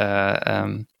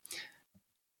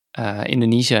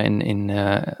Indonesia in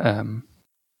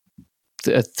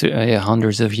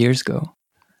hundreds of years ago.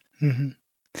 Mm-hmm.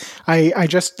 I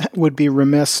just would be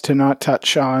remiss to not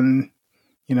touch on,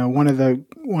 one of the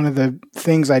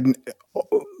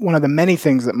many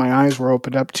things that my eyes were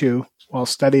opened up to while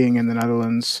studying in the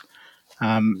Netherlands.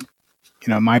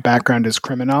 My background is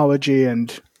criminology,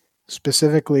 and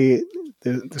specifically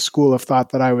the school of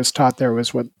thought that I was taught there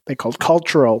was what they called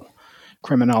cultural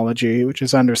criminology, which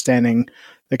is understanding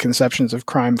the conceptions of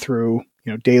crime through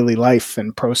daily life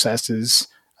and processes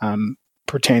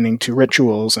pertaining to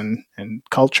rituals and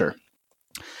culture.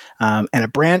 And a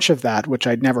branch of that, which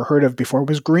I'd never heard of before,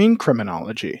 was green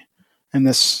criminology. And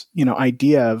this,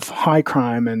 idea of high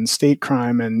crime and state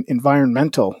crime and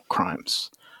environmental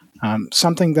crimes,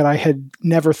 something that I had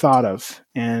never thought of.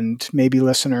 And maybe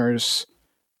listeners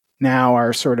now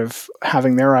are sort of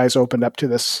having their eyes opened up to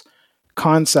this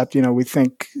concept. We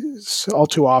think all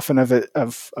too often of it,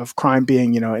 of crime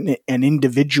being, an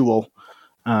individual,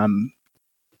 a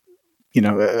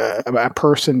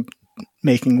person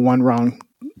making one wrong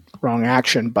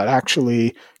action, but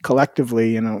actually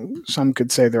collectively, some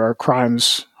could say there are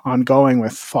crimes ongoing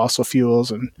with fossil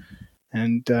fuels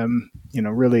and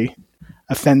really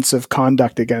offensive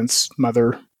conduct against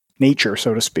Mother Nature,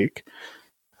 so to speak.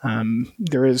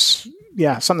 There is,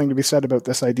 something to be said about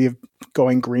this idea of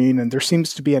going green, and there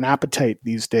seems to be an appetite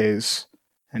these days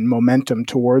and momentum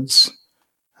towards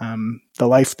the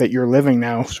life that you're living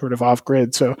now, sort of off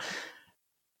grid. So,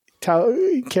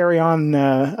 carry on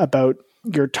about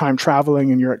your time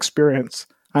traveling and your experience.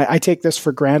 I take this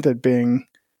for granted, being,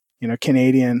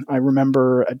 Canadian. I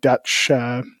remember a Dutch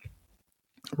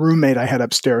roommate I had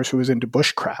upstairs who was into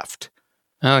bushcraft.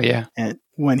 Oh yeah. And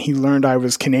when he learned I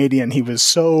was Canadian, he was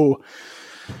so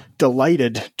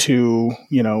delighted to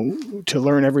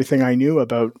learn everything I knew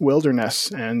about wilderness.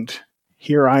 And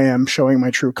here I am showing my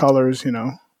true colors,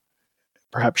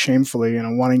 perhaps shamefully,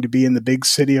 wanting to be in the big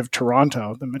city of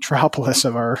Toronto, the metropolis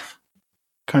of our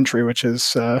country, which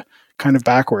is kind of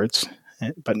backwards.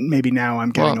 But maybe now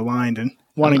I'm getting aligned and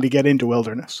wanting to get into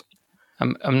wilderness.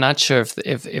 I'm not sure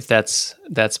if that's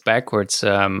backwards.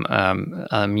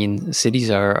 I mean,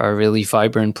 cities are really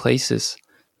vibrant places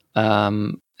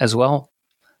as well.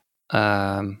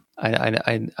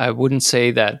 I wouldn't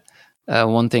say that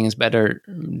one thing is better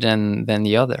than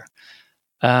the other.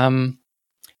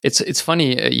 It's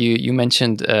funny you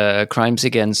mentioned crimes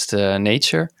against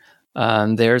nature.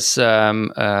 There's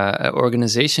an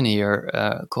organization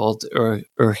here called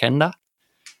Urgenda.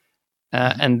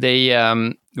 And they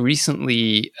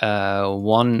recently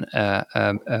won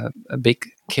a big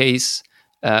case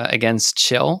against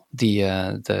Shell,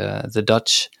 the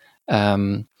Dutch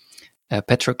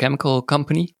petrochemical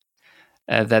company,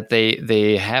 that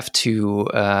they have to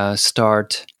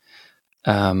start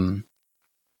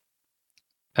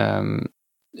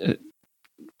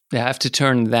they have to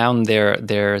turn down their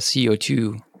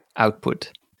CO2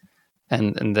 output.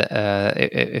 And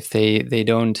if they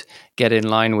don't get in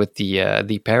line with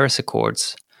the Paris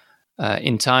Accords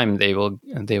in time, they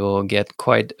will get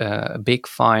quite a big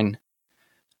fine.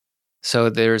 So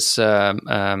there's now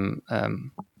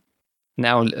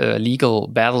legal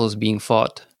battles being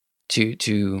fought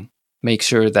to make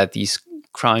sure that these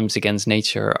crimes against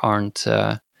nature aren't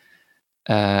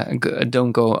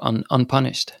don't go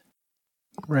unpunished.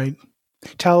 Right.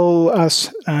 Tell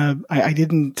us, I'm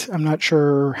not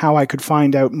sure how I could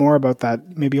find out more about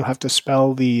that. Maybe you'll have to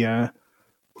spell the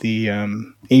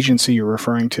agency you're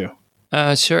referring to.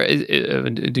 Sure.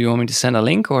 Do you want me to send a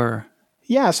link or?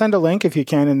 Yeah, send a link if you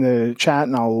can in the chat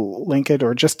and I'll link it,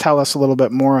 or just tell us a little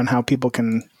bit more on how people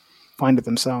can find it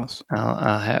themselves.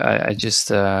 I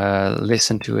just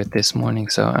listened to it this morning,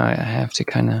 so I have to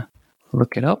kind of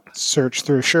look it up. Search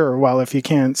through, sure. Well, if you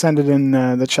can't, send it in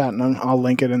the chat, and I'll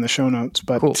link it in the show notes.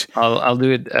 But cool. I'll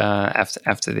do it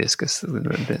after this, because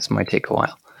this might take a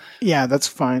while. Yeah, that's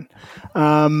fine.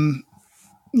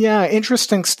 Yeah,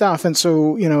 interesting stuff. And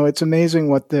so it's amazing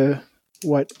what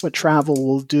travel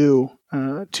will do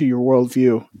to your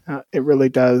worldview. It really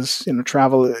does.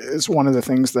 Travel is one of the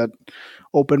things that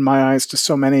opened my eyes to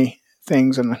so many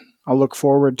things, and I'll look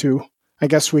forward to. I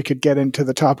guess we could get into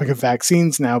the topic of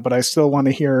vaccines now, but I still want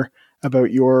to hear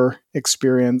about your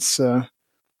experience on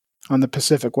the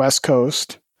Pacific West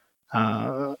Coast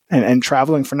and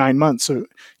traveling for 9 months. So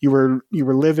you were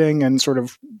living and sort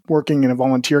of working in a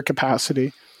volunteer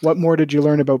capacity. What more did you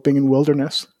learn about being in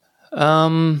wilderness?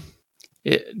 The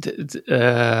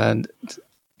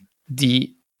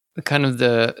kind of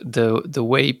the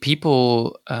way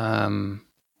people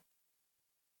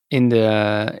in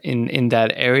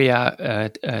that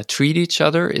area treat each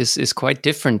other is quite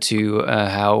different to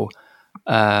how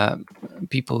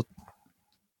people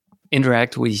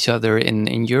interact with each other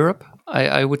in Europe,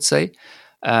 I would say.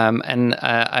 And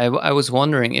I was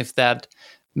wondering if that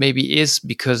maybe is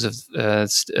because of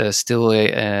still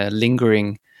a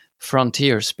lingering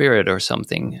frontier spirit or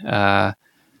something.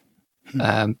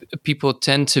 People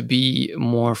tend to be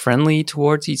more friendly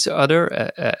towards each other,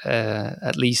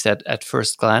 at least at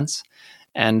first glance.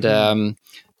 And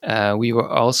we were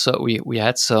also we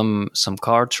had some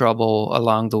car trouble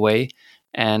along the way,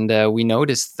 and we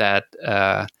noticed that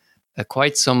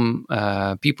quite some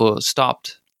people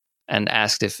stopped and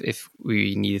asked if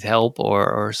we needed help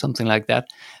or something like that.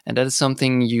 And that is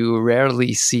something you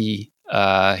rarely see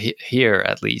here,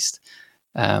 at least.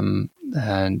 And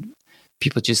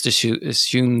people just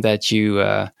assume that you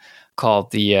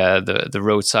called the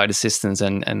roadside assistance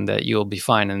and that you'll be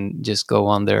fine and just go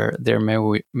on their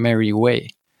merry way.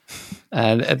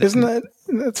 And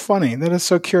that's funny? That is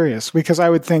so curious, because I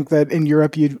would think that in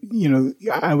Europe,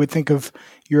 I would think of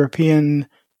European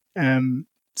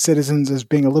citizens as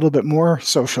being a little bit more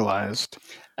socialized.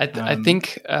 I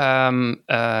think in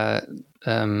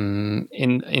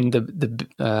the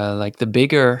like the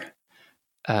bigger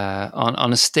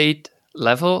on a state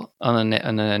level, on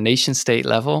a nation state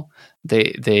level,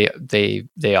 they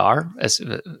are as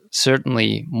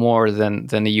certainly more than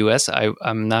the US.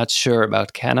 I'm not sure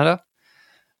about Canada.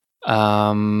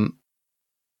 But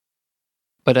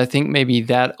I think maybe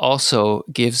that also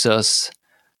gives us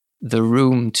the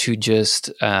room to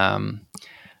just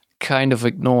kind of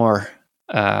ignore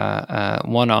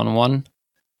one-on-one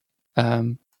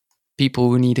people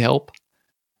who need help,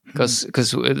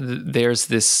 because there's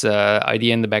this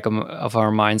idea in the back of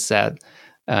our minds that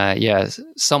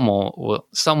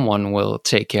someone will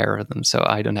take care of them, so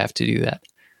I don't have to do that.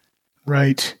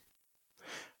 Right.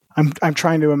 I'm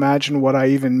trying to imagine what I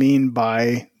even mean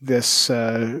by this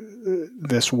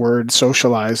this word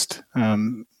socialized.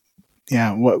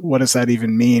 What does that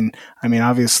even mean? I mean,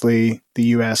 obviously, the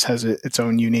U.S. has its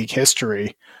own unique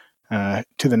history to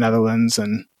the Netherlands,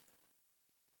 and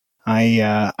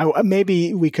I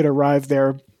maybe we could arrive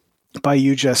there by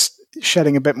you just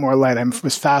shedding a bit more light. I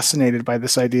was fascinated by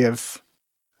this idea of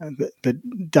the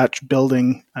Dutch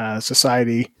building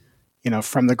society,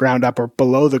 from the ground up or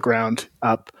below the ground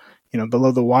up.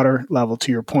 Below the water level,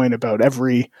 to your point about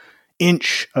every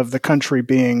inch of the country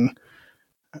being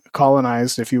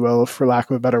colonized, if you will, for lack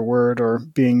of a better word, or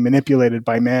being manipulated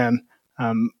by man.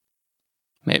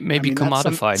 Maybe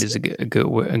commodified is a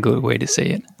good way to say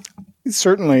it.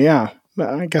 Certainly, yeah.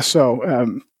 I guess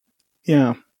so.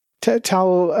 Yeah.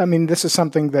 This is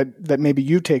something that maybe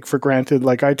you take for granted,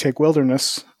 like I take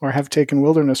wilderness, or have taken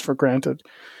wilderness for granted.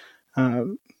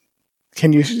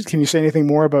 Can you say anything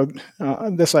more about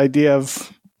this idea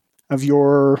of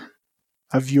what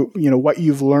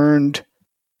you've learned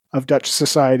of Dutch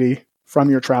society from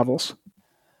your travels?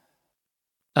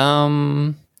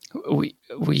 We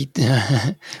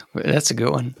that's a good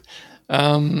one.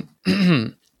 I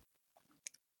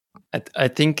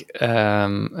think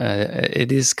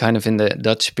it is kind of in the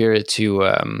Dutch spirit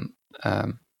to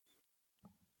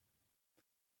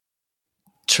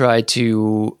try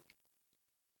to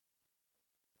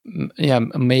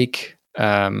make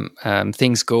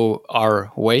things go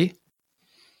our way.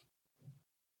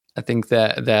 I think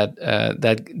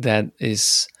that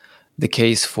is the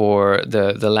case for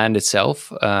the land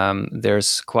itself.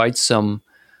 There's quite some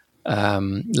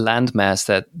landmass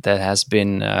that has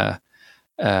been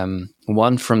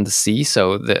won from the sea.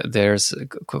 So there's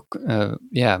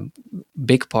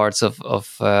big parts of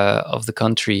the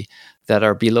country that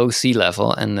are below sea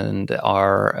level and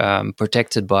are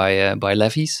protected by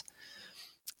levees.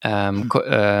 And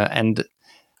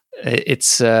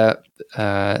it's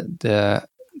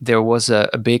there was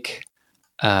a big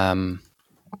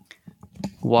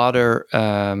water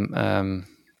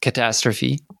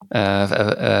catastrophe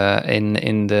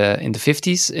in the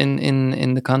 50s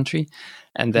in the country,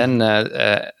 and then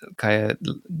kind of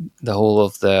the whole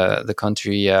of the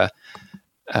country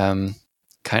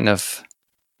kind of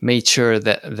made sure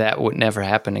that would never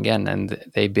happen again, and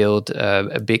they built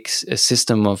a big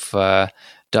system of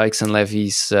dikes and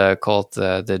levees called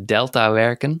the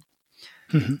Deltawerken.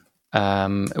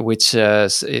 Which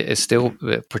still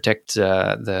protect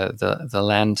the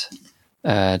land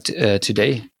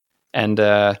today, and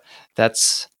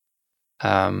that's.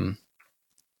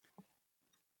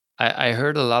 I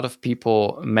heard a lot of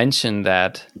people mention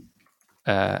that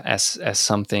as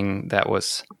something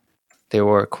that they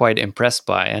were quite impressed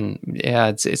by, and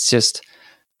it's just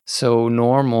so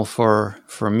normal for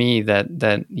me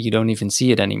that you don't even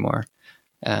see it anymore.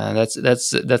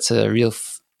 That's a real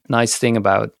nice thing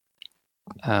about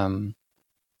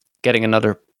getting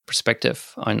another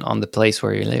perspective on the place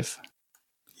where you live.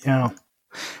 Yeah.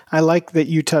 I like that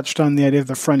you touched on the idea of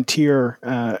the frontier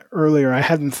earlier. I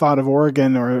hadn't thought of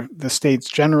Oregon or the states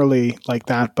generally like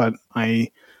that, but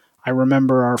I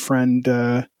remember our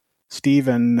friend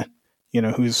Stephen,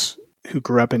 who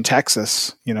grew up in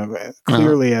Texas,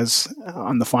 clearly as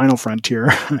on the final frontier,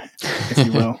 if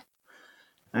you will.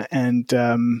 And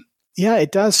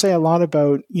it does say a lot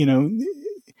about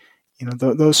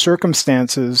those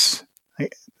circumstances.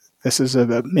 This is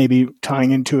maybe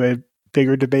tying into a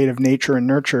bigger debate of nature and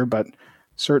nurture, but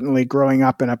certainly growing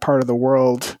up in a part of the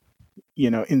world,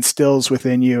 instills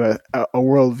within you a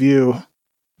worldview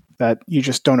that you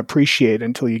just don't appreciate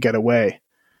until you get away.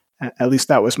 At least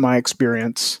that was my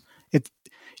experience.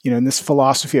 In this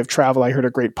philosophy of travel, I heard a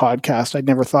great podcast. I'd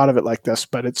never thought of it like this,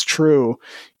 but it's true.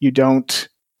 You don't,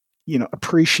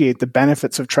 appreciate the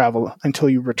benefits of travel until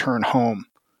you return home.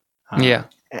 Yeah.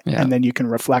 And then you can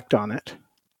reflect on it.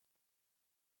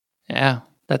 Yeah,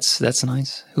 that's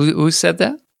nice. Who said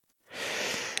that?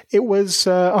 It was.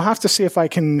 I'll have to see if I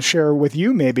can share with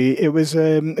you. Maybe it was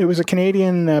a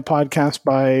Canadian podcast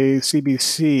by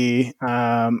CBC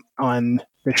on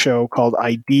the show called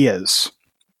Ideas,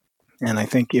 and I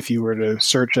think if you were to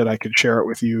search it, I could share it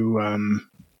with you, and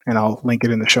I'll link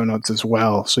it in the show notes as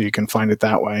well, so you can find it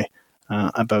that way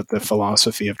about the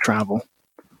philosophy of travel.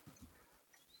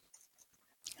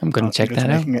 I'm going to check that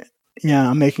out.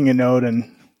 I'm making a note,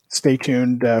 and stay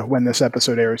tuned. When this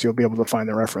episode airs, you'll be able to find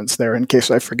the reference there in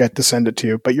case I forget to send it to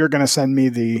you. But you're going to send me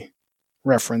the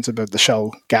reference about the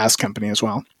Shell gas company as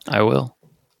well. I will.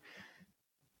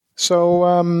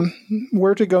 So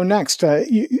where to go next?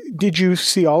 Did you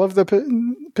see all of the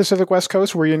Pacific West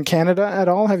Coast? Were you in Canada at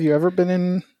all? Have you ever been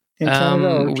in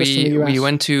Canada or just in the US? We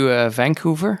went to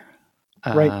Vancouver,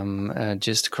 right.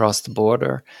 Just across the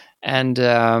border. And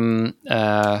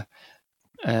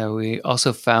we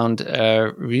also found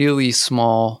a really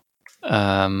small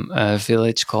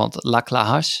village called Lac La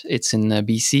Hache. It's in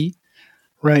BC.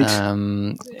 Right.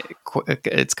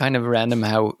 It's kind of random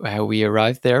how we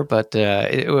arrived there, but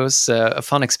it was a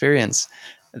fun experience.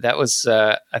 That was,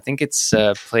 I think it's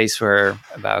a place where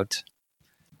about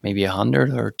maybe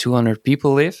 100 or 200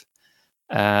 people live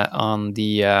on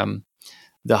the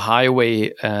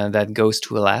highway that goes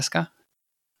to Alaska.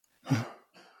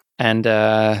 And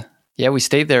we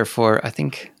stayed there for, I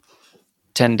think,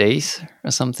 10 days or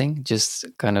something, just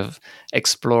kind of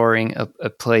exploring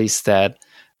a place that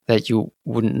you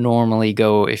wouldn't normally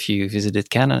go if you visited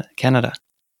Canada.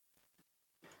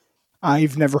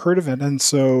 I've never heard of it, and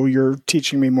so you're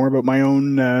teaching me more about my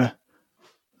own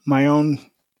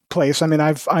place. I mean,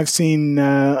 I've seen.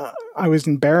 I was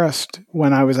embarrassed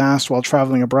when I was asked while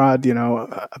traveling abroad,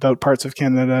 about parts of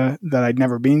Canada that I'd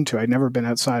never been to. I'd never been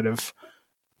outside of,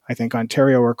 I think,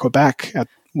 Ontario or Quebec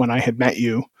when I had met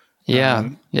you.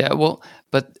 Yeah. Well,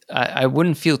 but I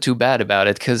wouldn't feel too bad about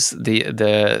it because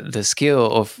the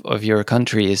scale of your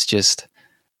country is just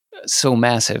so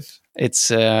massive.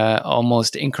 It's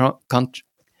almost how do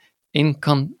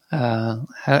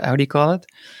you call it?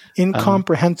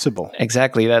 Incomprehensible.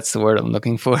 Exactly, that's the word I'm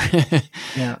looking for.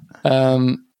 Yeah.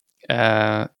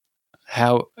 How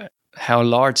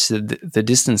large the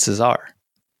distances are.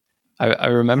 I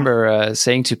remember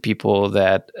saying to people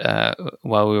that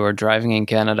while we were driving in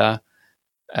Canada,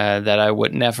 that I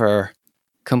would never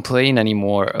complain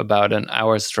anymore about an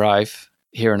hour's drive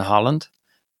here in Holland,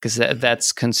 because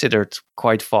that's considered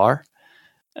quite far.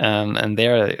 And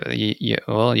there, you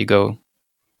go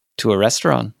to a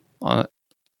restaurant.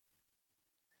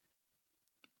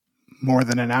 More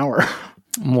than an hour.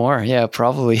 More, yeah,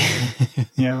 probably.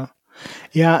 Yeah.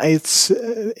 Yeah,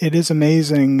 it is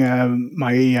amazing.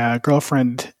 My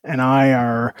girlfriend and I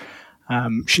are.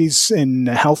 She's in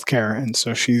healthcare, and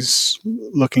so she's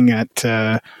looking at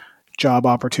job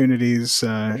opportunities,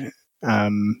 and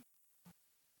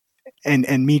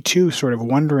me too. Sort of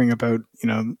wondering about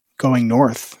going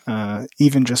north,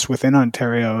 even just within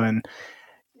Ontario. And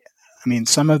I mean,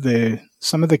 some of the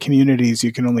communities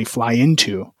you can only fly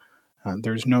into.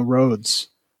 There's no roads.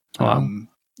 Wow.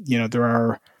 There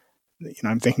are.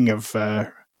 I'm thinking of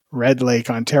Red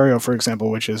Lake, Ontario, for example,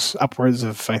 which is upwards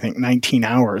of, I think, 19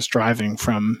 hours driving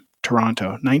from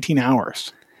Toronto. 19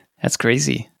 hours. That's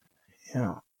crazy.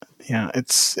 Yeah, it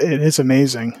is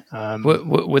amazing.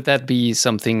 Would that be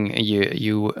something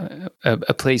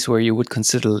a place where you would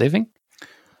consider living?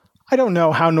 I don't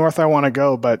know how north I want to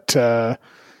go, but I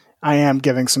am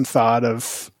giving some thought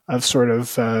of sort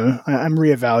of. I'm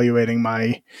reevaluating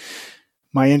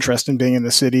my interest in being in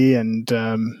the city and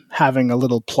having a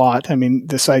little plot. I mean,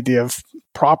 this idea of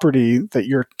property that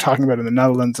you're talking about in the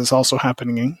Netherlands is also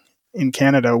happening in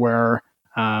Canada, where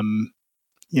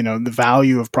the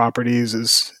value of properties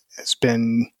has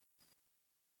been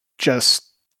it's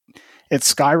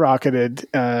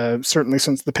skyrocketed. Certainly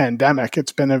since the pandemic,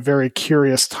 it's been a very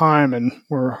curious time, and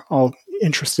we're all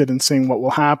interested in seeing what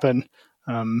will happen.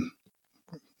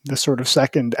 The sort of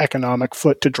second economic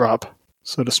foot to drop,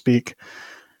 so to speak.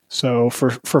 So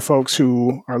for folks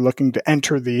who are looking to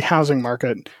enter the housing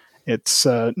market, it's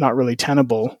not really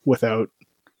tenable without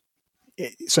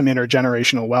some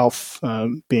intergenerational wealth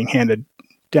being handed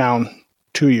down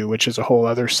to you, which is a whole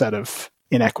other set of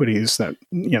inequities that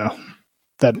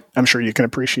that I'm sure you can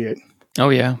appreciate. Oh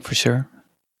yeah, for sure.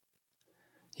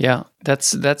 Yeah,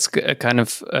 that's kind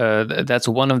of that's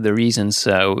one of the reasons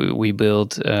we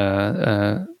built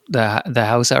the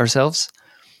house ourselves.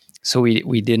 So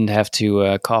we didn't have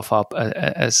to cough up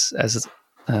as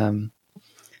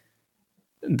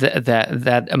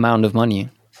that amount of money.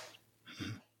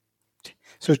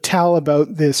 So tell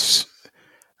about this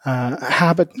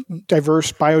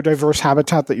biodiverse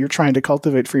habitat that you're trying to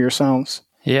cultivate for yourselves.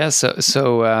 Yeah,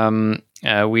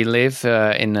 we live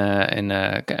in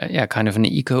a kind of an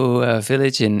eco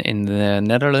village in the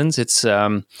Netherlands. It's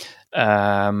a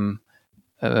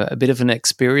bit of an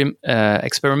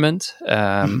experiment.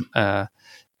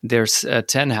 There's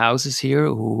 10 houses here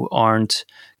who aren't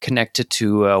connected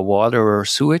to water or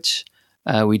sewage.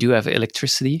 We do have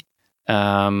electricity,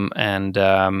 and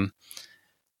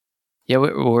yeah,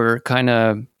 we're kind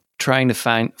of trying to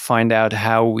find out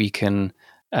how we can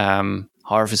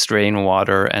harvest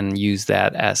rainwater and use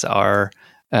that as our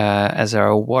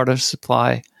water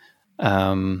supply,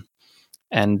 and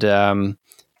kind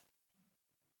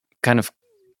of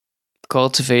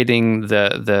cultivating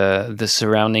the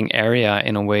surrounding area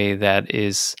in a way that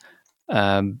is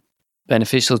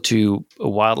beneficial to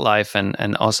wildlife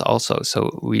and us also.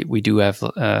 So we do have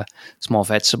a small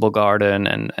vegetable garden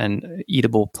and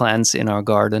eatable plants in our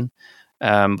garden,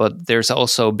 but there's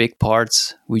also big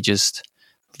parts we just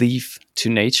leave to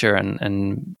nature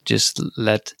and just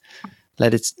let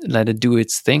it do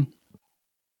its thing.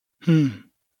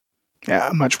 Yeah,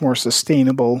 a much more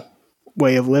sustainable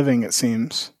way of living, it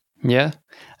seems. Yeah,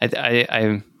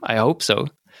 I hope so,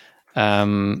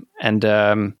 and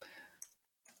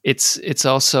it's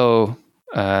also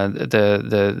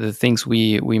the things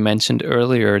we mentioned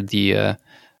earlier, the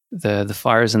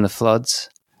fires and the floods.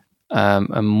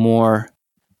 A more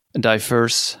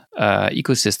diverse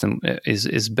ecosystem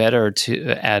is better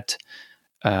at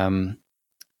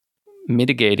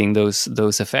mitigating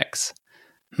those effects.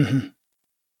 Mm-hmm.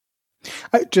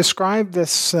 I describe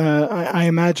this. I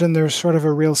imagine there's sort of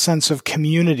a real sense of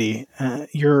community.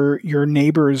 Your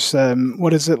neighbors.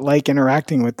 What is it like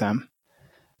interacting with them?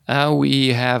 We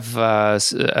have a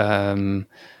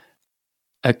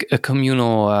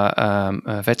communal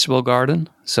vegetable garden.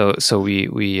 So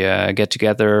we get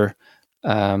together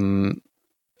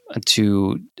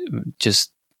to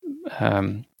just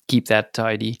keep that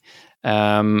tidy,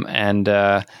 and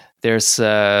there's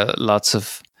lots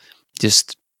of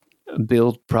just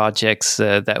build projects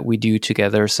that we do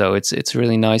together. So it's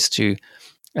really nice to.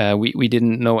 We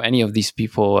didn't know any of these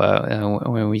people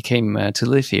when we came to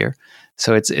live here,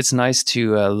 so it's nice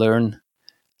to learn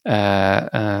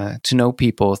to know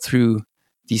people through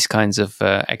these kinds of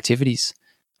activities.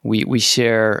 We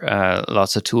share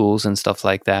lots of tools and stuff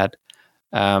like that,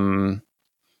 and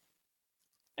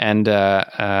yeah,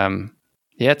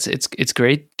 it's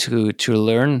great to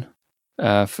learn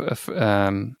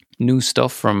new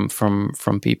stuff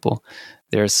from people.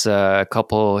 There's a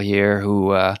couple here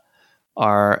who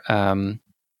are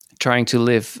trying to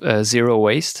live zero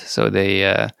waste, so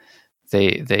they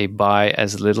buy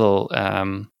as little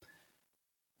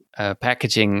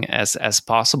packaging as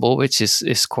possible, which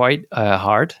is quite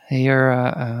hard here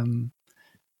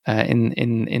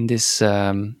in this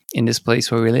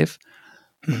place where we live.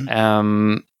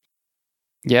 Mm-hmm.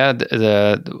 Yeah,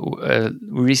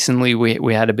 recently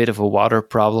we had a bit of a water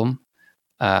problem,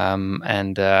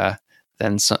 and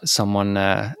then someone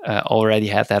already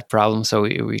had that problem, so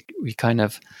we kind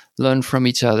of learned from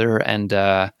each other and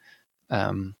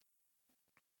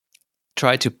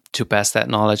try to pass that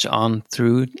knowledge on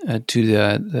through to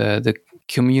the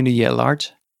community at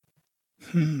large.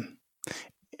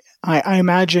 I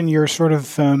imagine you're sort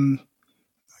of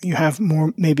you have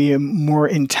maybe a more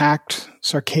intact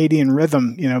circadian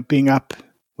rhythm. Being up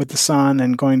with the sun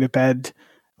and going to bed.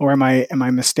 Or am I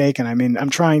mistaken? I mean,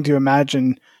 I'm trying to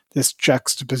imagine this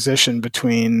juxtaposition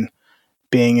between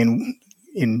being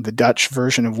in the Dutch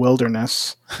version of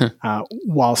wilderness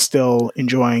while still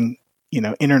enjoying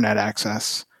internet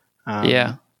access.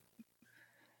 Yeah.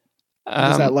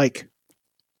 What is that like?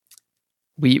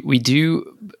 We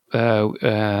do live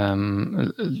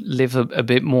a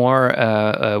bit more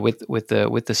with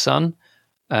the sun,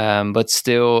 but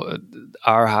still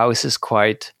our house is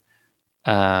quite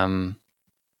modern.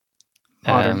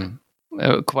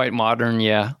 Quite modern.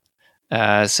 Yeah.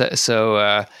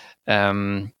 So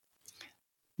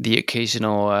the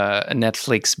occasional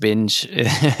Netflix binge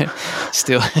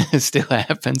still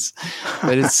happens,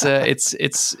 but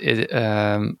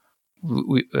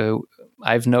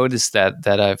I've noticed that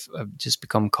I've just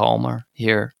become calmer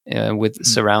here,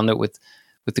 surrounded with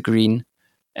the green,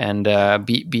 and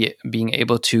being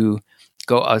able to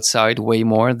go outside way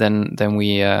more than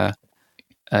we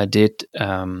did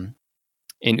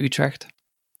in Utrecht.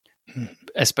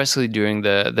 Especially during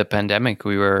the pandemic,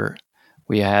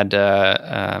 we had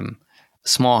a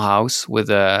small house with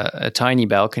a tiny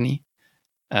balcony,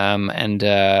 and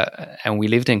we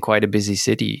lived in quite a busy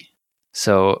city,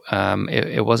 so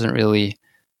it wasn't really.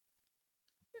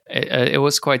 It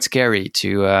was quite scary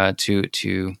to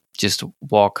just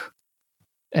walk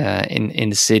in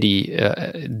the city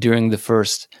during the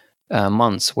first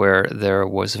months where there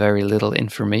was very little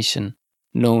information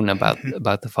known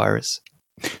about the virus.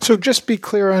 So just be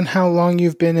clear on how long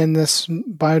you've been in this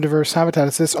biodiverse habitat.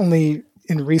 Is this only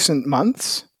in recent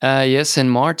months? Yes, in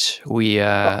March we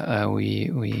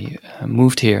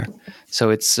moved here, so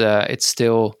it's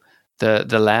still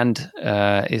the land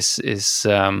is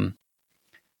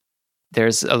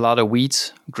there's a lot of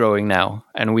weeds growing now,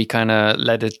 and we kind of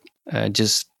let it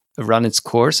just run its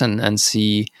course and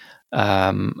see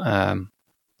what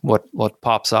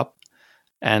pops up.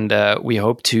 And we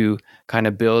hope to kind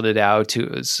of build it out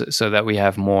so that we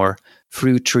have more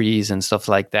fruit trees and stuff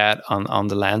like that on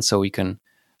the land, so we can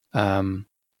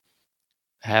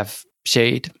have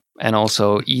shade and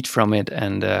also eat from it.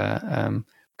 And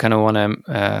kind of want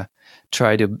to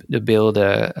try to build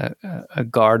a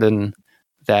garden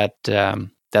that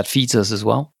feeds us as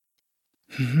well.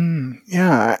 Mm-hmm.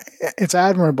 Yeah, it's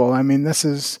admirable. I mean, this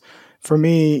is, for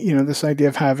me, this idea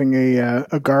of having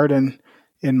a garden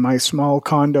in my small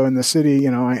condo in the city,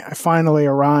 I finally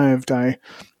arrived. I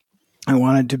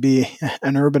wanted to be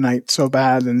an urbanite so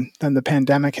bad, and then the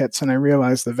pandemic hits, and I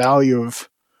realized the value of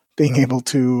being able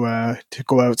to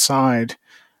go outside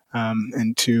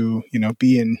and to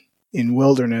be in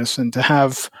wilderness, and to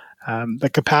have the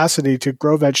capacity to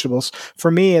grow vegetables.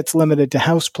 For me, it's limited to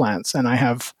houseplants, and I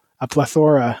have a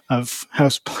plethora of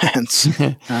houseplants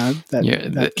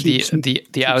that keeps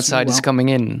the outside is coming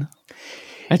in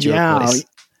at your place.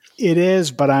 It is,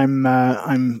 but I'm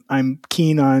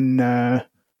keen on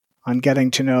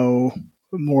getting to know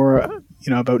more,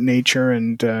 about nature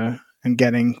and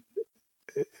getting.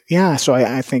 Yeah, so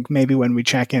I think maybe when we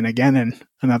check in again in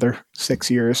another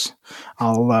 6 years,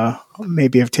 I'll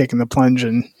maybe have taken the plunge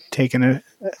and taken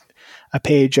a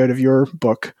page out of your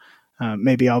book.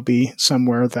 Maybe I'll be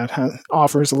somewhere that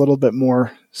offers a little bit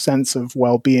more sense of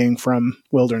well-being from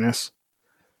wilderness.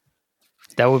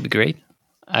 That would be great.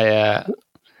 I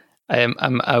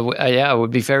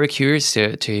would be very curious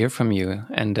to hear from you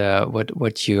and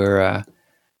what you're up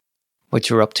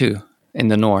to in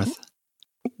the north.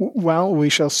 Well, we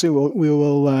shall see. We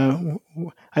will.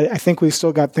 I think we've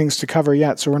still got things to cover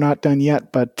yet, so we're not done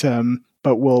yet. But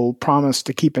we'll promise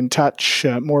to keep in touch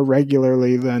more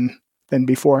regularly than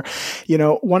before.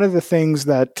 One of the things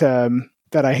that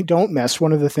I don't miss,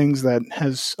 one of the things that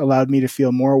has allowed me to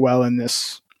feel more well in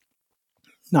this,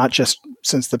 not just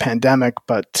since the pandemic,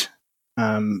 but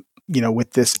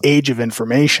with this age of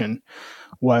information,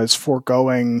 was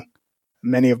foregoing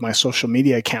many of my social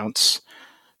media accounts.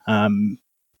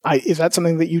 Is that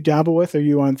something that you dabble with? Are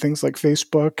you on things like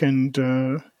Facebook and?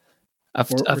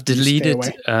 I've deleted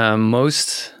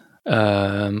most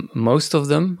of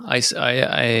them. I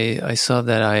saw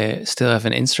that I still have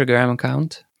an Instagram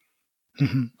account,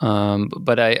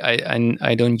 but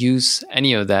I don't use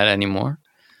any of that anymore.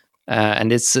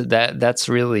 And it's that's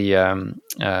really a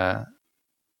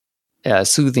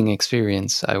soothing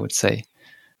experience, I would say.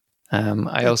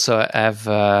 I also have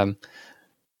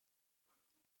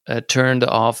turned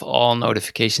off all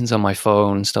notifications on my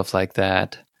phone, stuff like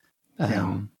that.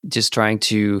 Just trying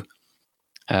to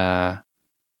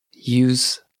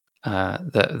use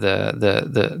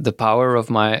the power of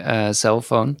my cell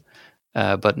phone,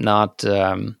 but not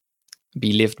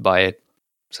be lived by it,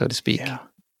 so to speak. Yeah.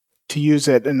 To use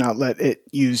it and not let it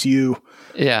use you.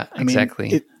 Yeah,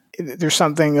 exactly. There's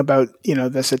something about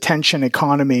this attention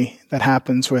economy that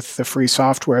happens with the free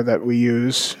software that we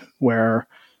use, where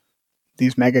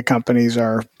these mega companies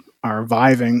are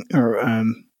viving, or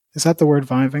is that the word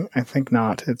viving? I think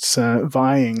not. It's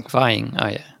vying. Vying. Oh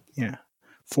yeah. Yeah.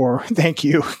 Thank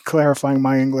you, clarifying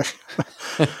my English.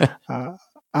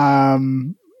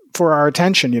 For our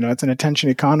attention, it's an attention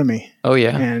economy. Oh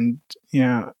yeah. And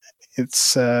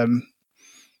it's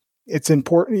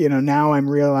important. Now I'm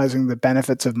realizing the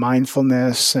benefits of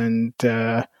mindfulness and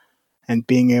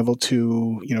being able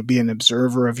to be an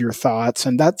observer of your thoughts,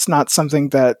 and that's not something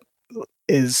that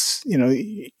is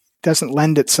doesn't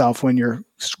lend itself when you're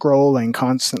scrolling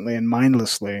constantly and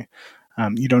mindlessly.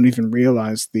 You don't even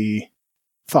realize the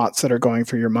thoughts that are going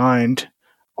through your mind,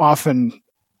 often,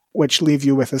 which leave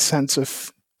you with a sense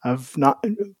of not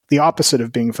the opposite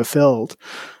of being fulfilled.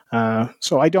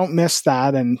 So I don't miss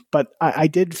that, but I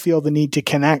did feel the need to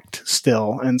connect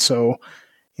still, and so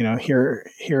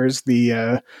here's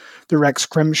the Rex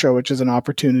Crim Show, which is an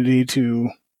opportunity to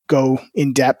go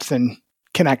in depth and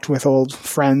connect with old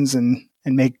friends and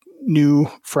make new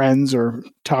friends or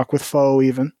talk with foe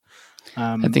even.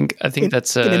 I think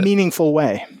that's in a meaningful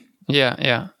way.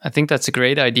 Yeah. I think that's a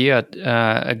great idea,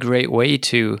 a great way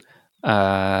to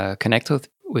connect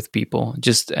with people.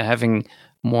 Just having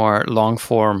more long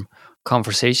form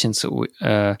conversations.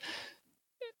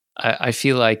 I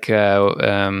feel like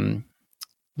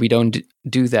we don't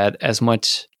do that as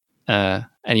much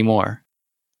anymore.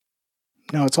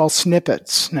 No, it's all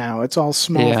snippets now. It's all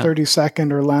small,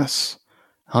 30-second or less.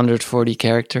 140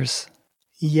 characters.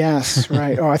 Yes,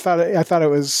 right. Oh, I thought it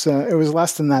was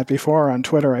less than that before on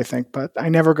Twitter, I think, but I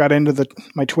never got into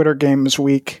my Twitter game this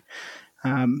week.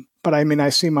 But I mean, I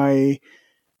see my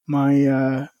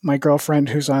girlfriend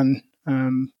who's on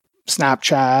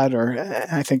Snapchat, or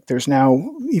I think there's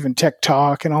now even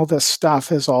TikTok, and all this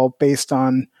stuff is all based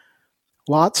on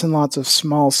lots and lots of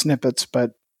small snippets,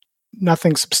 but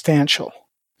nothing substantial.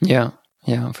 Yeah,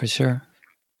 for sure.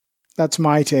 That's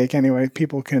my take anyway.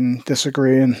 People can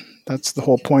disagree, and that's the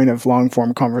whole point of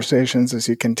long-form conversations, is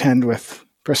you contend with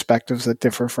perspectives that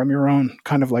differ from your own,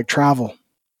 kind of like travel.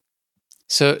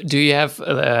 So do you have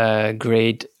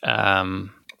great kind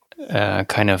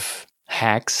of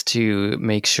hacks to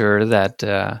make sure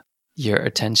that your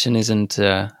attention isn't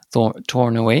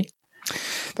torn away?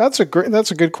 That's a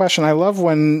good question. I love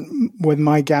when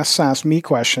my guests ask me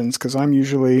questions, because I'm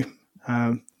usually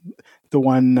the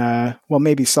one, well,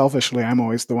 maybe selfishly, I'm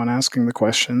always the one asking the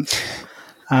questions.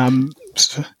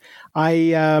 So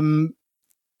I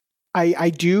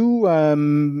do.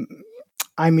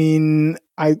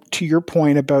 To your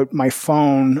point about my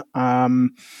phone,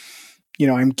 I'm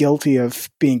guilty of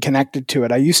being connected to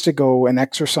it. I used to go and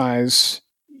exercise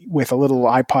with a little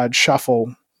iPod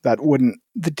Shuffle that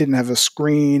didn't have a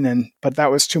screen, but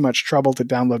that was too much trouble to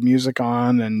download music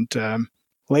on. And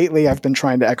lately, I've been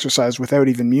trying to exercise without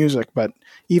even music. But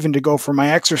even to go for my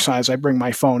exercise, I bring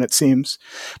my phone, it seems.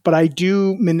 But I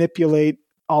do manipulate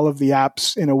all of the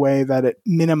apps in a way that it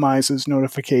minimizes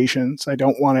notifications. I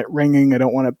don't want it ringing. I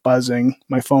don't want it buzzing.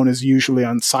 My phone is usually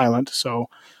on silent, so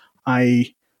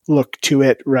I look to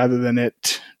it rather than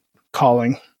it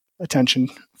calling attention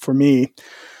for me.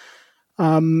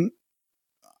 In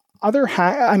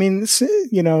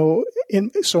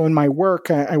my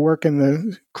work, I work in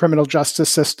the criminal justice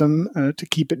system. To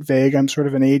keep it vague, I'm sort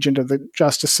of an agent of the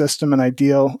justice system, and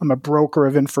I'm a broker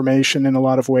of information in a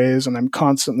lot of ways, and I'm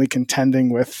constantly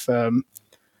contending with,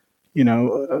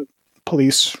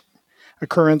 police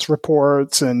occurrence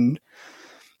reports and,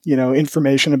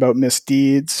 information about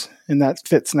misdeeds, and that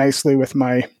fits nicely with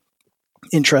my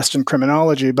interest in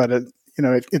criminology, but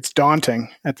it's daunting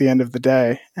at the end of the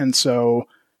day, and so.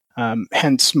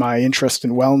 Hence my interest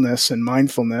in wellness and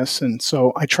mindfulness. And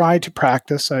so I try to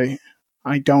practice. I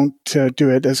don't do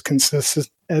it as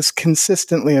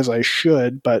consistently as I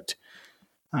should, but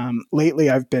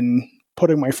lately I've been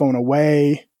putting my phone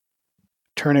away,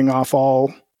 turning off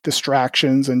all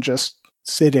distractions, and just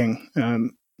sitting,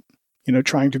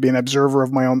 trying to be an observer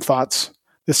of my own thoughts.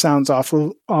 This sounds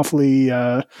awfully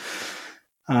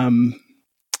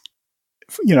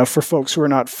for folks who are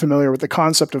not familiar with the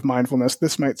concept of mindfulness,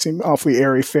 this might seem awfully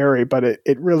airy-fairy, but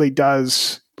it really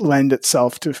does lend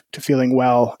itself to feeling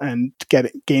well and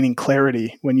gaining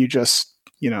clarity when you just,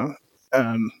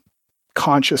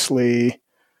 consciously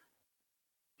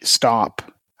stop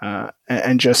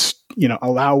and just,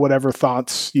 allow whatever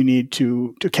thoughts you need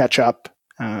to catch up,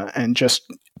 and just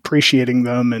appreciating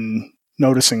them and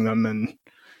noticing them and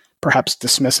perhaps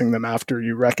dismissing them after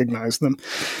you recognize them.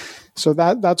 So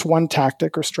that's one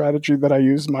tactic or strategy that I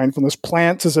use. Mindfulness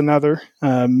plants is another.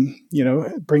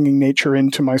 Bringing nature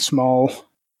into my small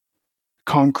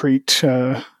concrete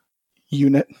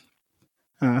unit.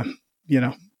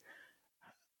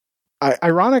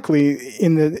 Ironically,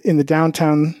 in the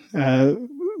downtown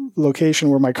location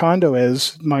where my condo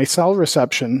is, my cell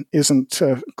reception isn't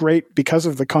great because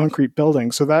of the concrete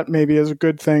building. So that maybe is a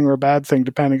good thing or a bad thing,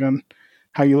 depending on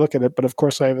how you look at it. But of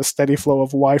course, I have a steady flow of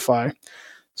Wi-Fi.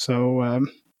 So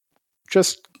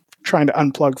just trying to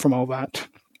unplug from all that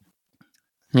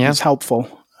is helpful.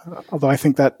 Although I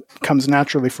think that comes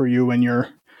naturally for you when you're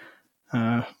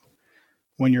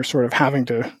sort of having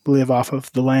to live off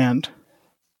of the land.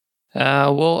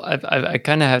 Well, I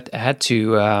kind of had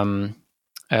to.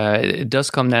 It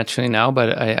does come naturally now,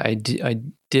 but I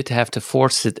did have to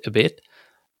force it a bit.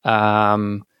 We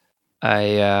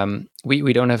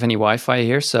don't have any Wi-Fi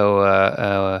here,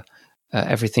 so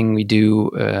everything we do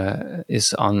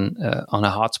is on a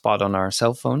hotspot on our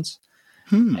cell phones.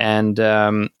 And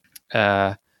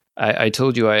I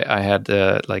told you I had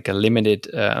like a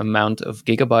limited amount of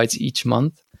gigabytes each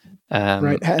month.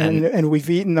 Right, and we've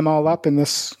eaten them all up in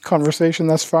this conversation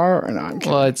thus far. Or no,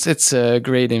 well, it's a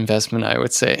great investment, I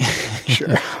would say.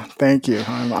 Sure, thank you.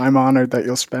 I'm honored that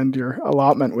you'll spend your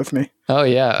allotment with me. Oh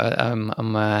yeah,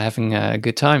 I'm having a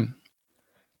good time.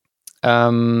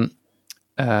 So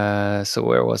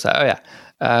where was I?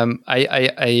 Oh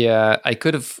yeah, I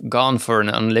could have gone for an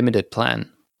unlimited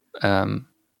plan,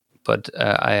 but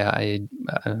I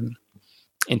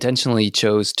intentionally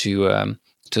chose to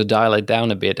dial it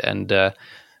down a bit, and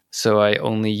so I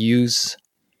only use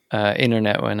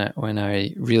internet when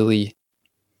I really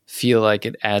feel like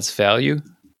it adds value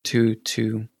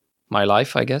to my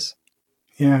life, I guess.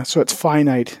 Yeah, so it's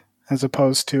finite as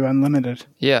opposed to unlimited.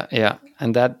 Yeah,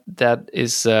 and that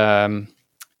is a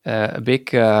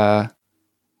big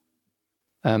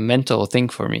mental thing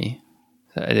for me.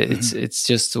 It's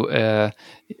just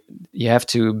you have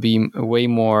to be way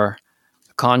more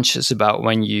conscious about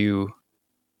when you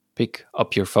pick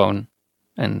up your phone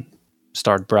and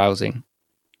start browsing.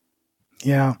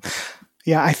 Yeah.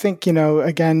 Yeah, I think,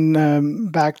 again,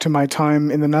 back to my time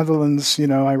in the Netherlands,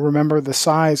 I remember the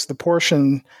size, the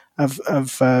portion of een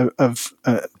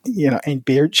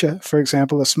biertje, for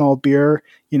example, a small beer,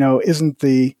 isn't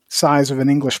the size of an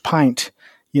English pint,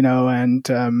 and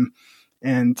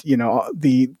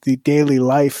the daily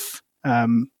life,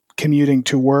 commuting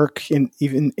to work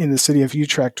even in the city of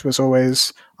Utrecht was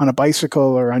always on a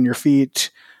bicycle or on your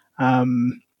feet.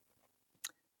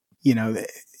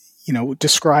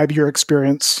 Describe your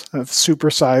experience of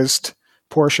supersized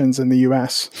portions in the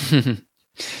U.S.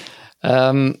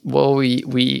 Well,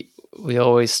 we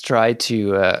always try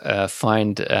to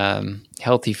find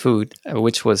healthy food,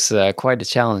 which was quite a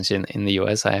challenge in the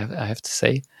U.S. I have to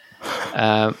say.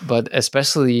 But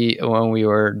especially when we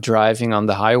were driving on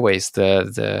the highways,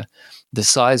 the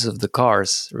size of the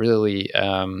cars really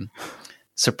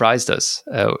surprised us.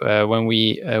 When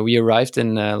we arrived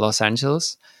in Los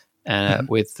Angeles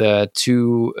with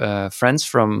two friends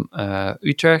from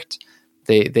Utrecht,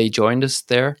 they joined us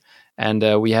there, and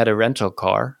we had a rental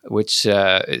car, which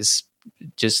is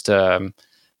just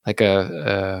like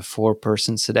a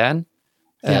 4-person sedan,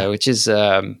 which is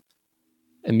a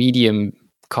medium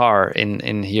car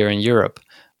in here in Europe,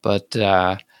 but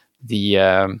the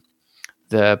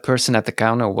person at the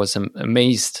counter was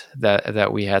amazed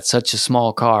that we had such a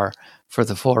small car for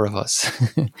the 4 of us.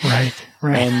 Right.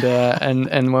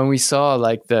 And when we saw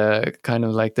like the kind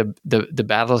of like the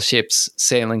battleships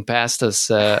sailing past us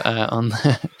on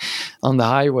the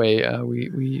highway,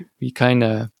 we kind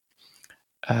of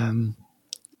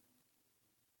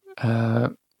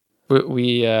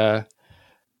we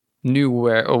knew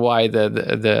why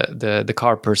the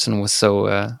car person was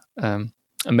so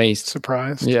amazed,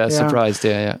 surprised. Yeah, surprised.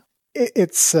 Yeah.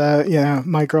 It's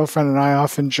my girlfriend and I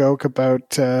often joke about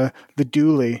the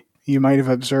dually. You might have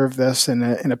observed this in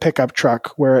a pickup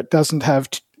truck where it doesn't have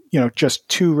just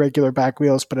 2 regular back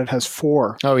wheels, but it has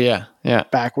 4. Oh yeah.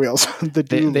 Back wheels. The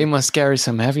dually. They must carry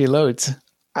some heavy loads.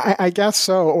 I guess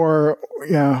so, or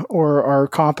are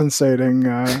compensating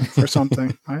for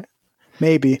something. Right?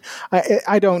 Maybe.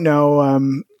 I don't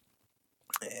know.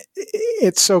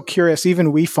 It's so curious.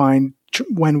 Even we find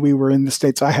when we were in the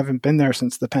States, I haven't been there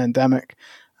since the pandemic,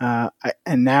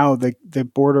 and now the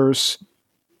borders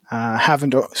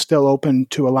haven't still open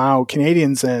to allow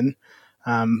Canadians in,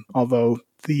 although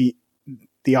the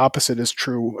opposite is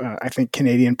true. I think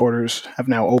Canadian borders have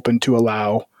now opened to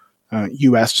allow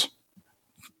U.S.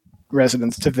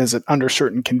 residents to visit under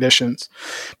certain conditions.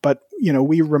 But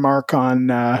we remark on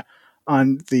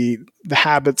the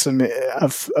habits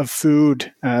of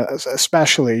food,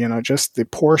 especially just the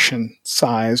portion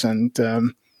size, and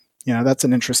that's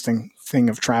an interesting thing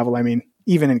of travel. I mean,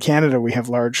 even in Canada we have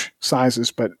large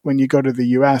sizes, but when you go to the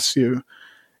U.S.,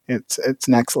 it's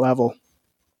next level.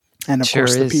 And of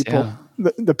course,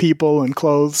 the people and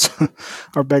clothes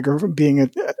are bigger. Being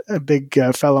a big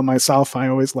fellow myself, I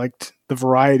always liked the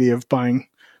variety of buying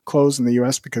clothes in the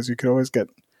U.S. because you could always get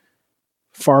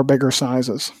far bigger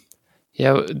sizes.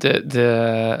 Yeah,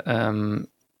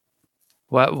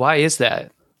 why is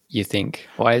that, you think?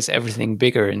 Why is everything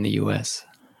bigger in the U.S.?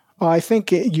 Well, I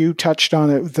think you touched on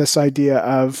it with this idea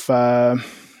of,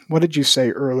 what did you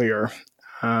say earlier?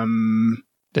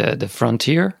 The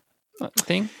frontier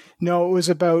thing? No, it was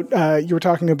about, you were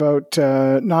talking about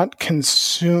not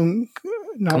consumerism,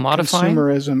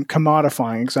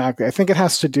 commodifying, exactly. I think it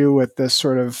has to do with this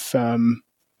sort of,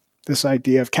 this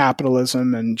idea of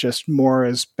capitalism and just more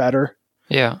is better.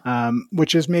 Yeah.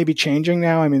 which is maybe changing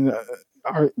now. I mean,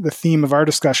 the theme of our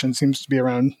discussion seems to be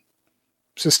around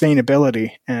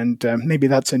sustainability, and maybe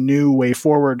that's a new way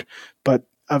forward. But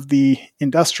of the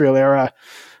industrial era,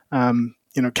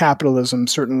 capitalism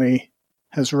certainly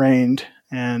has reigned,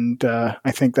 and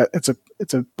I think that it's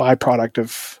a byproduct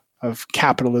of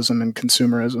capitalism and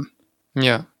consumerism.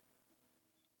 Yeah.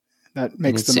 That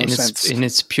makes the most sense. In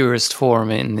its purest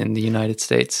form in the United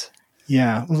States.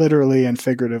 Yeah, literally and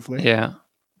figuratively. Yeah.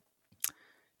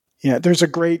 Yeah, there's a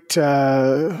great.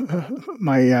 I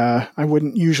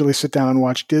wouldn't usually sit down and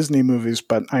watch Disney movies,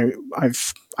 but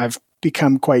I've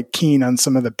become quite keen on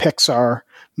some of the Pixar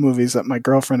movies that my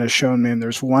girlfriend has shown me, and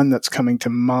there's one that's coming to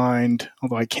mind,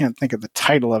 although I can't think of the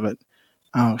title of it.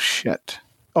 Oh shit!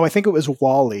 Oh, I think it was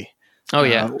Wall-E. Oh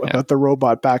yeah, about the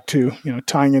robot, back to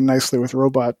tying in nicely with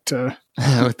robot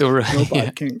with the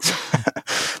robot kings.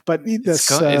 But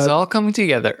this it's all coming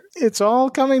together. It's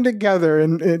all coming together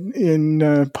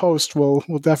in post. We'll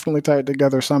definitely tie it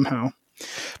together somehow.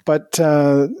 But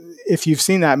if you've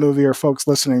seen that movie, or folks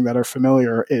listening that are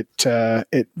familiar, it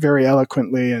very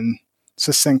eloquently and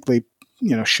succinctly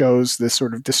shows this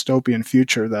sort of dystopian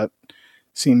future that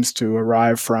seems to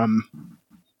arrive from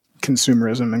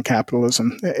consumerism and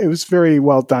capitalism. It was very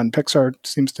well done. Pixar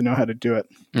seems to know how to do it.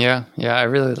 Yeah, I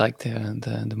really liked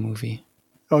the movie.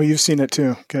 Oh, you've seen it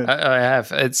too. Good. I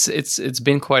have. It's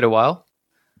been quite a while.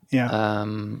 Yeah. A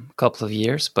couple of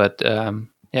years, but I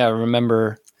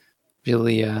remember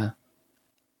really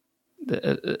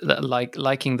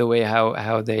liking the way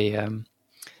how they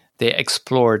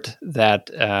explored that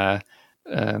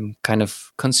kind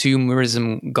of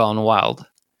consumerism gone wild.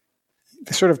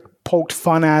 They sort of poked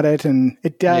fun at it, and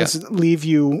it does leave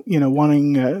you,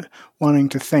 wanting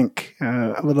to think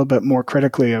a little bit more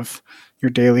critically of your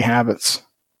daily habits.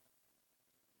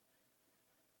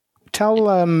 Tell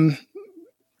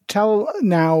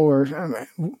now, or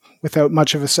without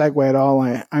much of a segue at all,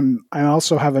 I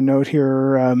also have a note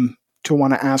here to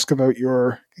want to ask about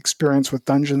your experience with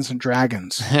Dungeons and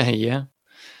Dragons. Yeah.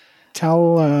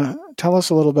 Tell us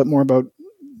a little bit more about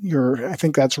I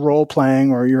think that's role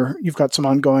playing, or you've got some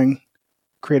ongoing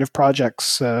creative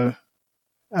projects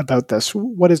about this.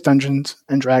 What is Dungeons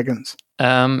and Dragons?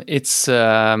 It's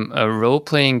a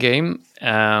role-playing game,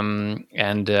 and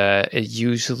it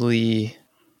usually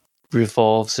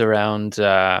revolves around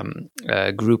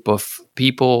a group of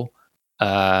people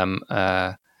and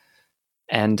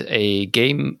a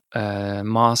game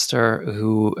master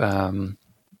who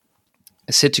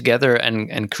sit together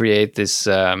and create this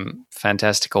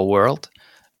fantastical world.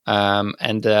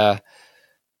 And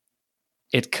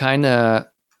it kind of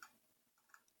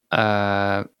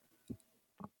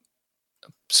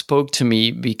spoke to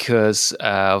me because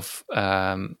of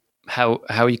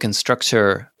how you can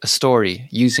structure a story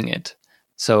using it.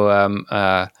 So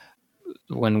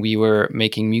when we were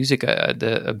making music,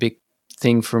 a big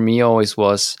thing for me always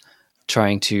was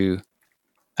trying to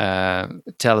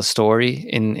tell a story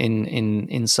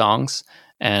in songs,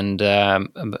 and I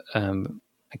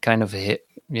kind of hit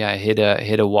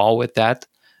a wall with that,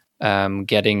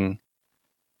 getting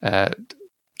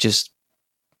just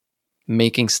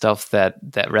making stuff that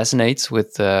resonates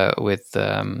with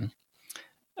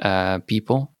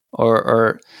people,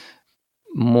 or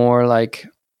more like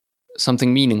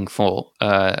something meaningful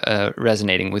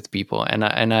resonating with people,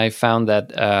 and I found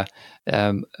that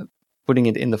putting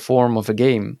it in the form of a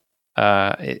game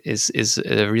is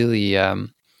a really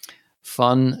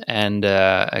fun and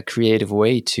a creative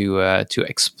way to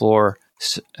explore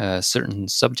certain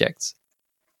subjects.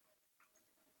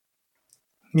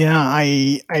 Yeah,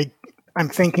 I'm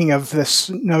thinking of this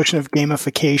notion of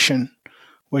gamification,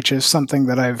 which is something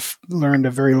that I've learned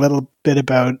a very little bit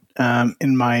about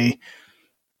in my,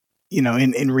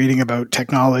 in reading about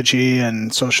technology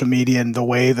and social media, and the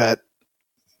way that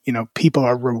people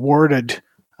are rewarded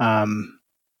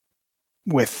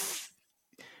with.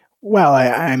 Well,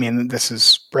 I mean, this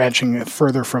is branching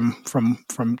further from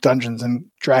Dungeons and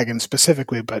Dragons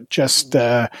specifically, but just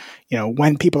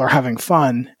when people are having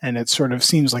fun and it sort of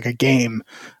seems like a game,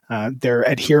 their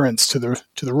adherence to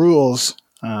the rules.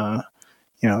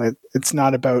 It's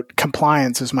not about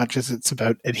compliance as much as it's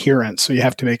about adherence. So you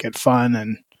have to make it fun.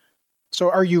 And so,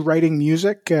 are you writing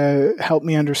music? Help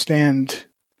me understand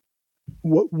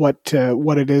what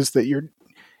it is that you're.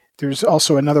 There's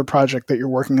also another project that you're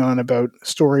working on about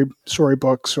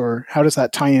storybooks, or how does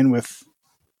that tie in with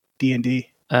D&D?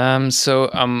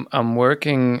 So I'm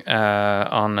working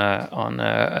on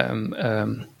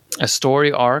a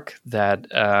story arc that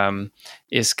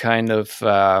is kind of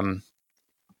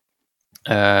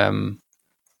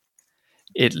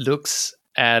it looks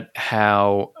at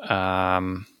how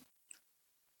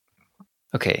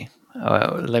Okay,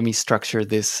 let me structure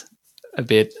this a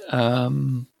bit.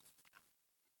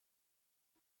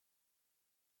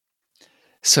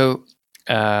 So,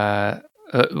 what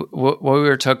we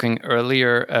were talking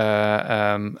earlier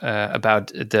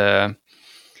about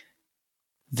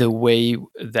the way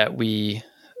that we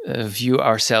view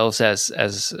ourselves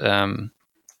as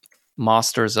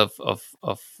masters of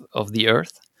the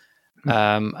earth.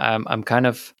 I'm kind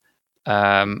of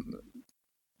um,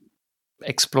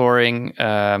 exploring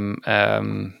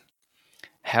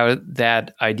how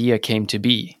that idea came to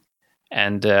be,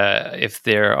 and if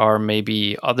there are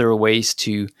maybe other ways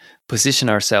to position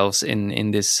ourselves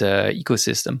in this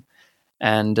ecosystem.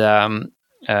 And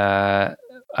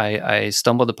I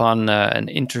stumbled upon an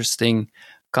interesting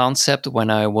concept when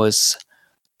I was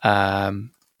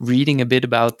reading a bit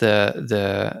about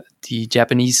the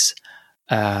Japanese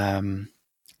um,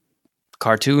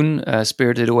 cartoon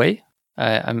Spirited Away.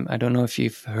 I don't know if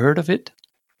you've heard of it.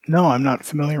 No, I'm not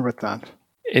familiar with that.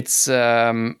 It's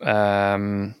a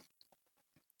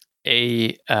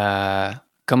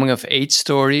coming of age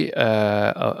story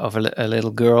of a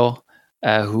little girl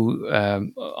who,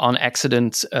 on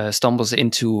accident, stumbles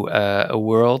into a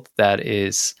world that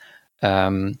is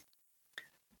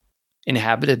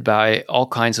inhabited by all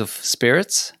kinds of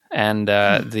spirits, and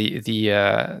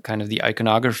the kind of the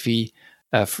iconography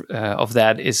of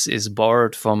that is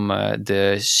borrowed from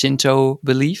the Shinto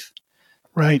belief,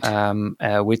 Right.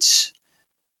 which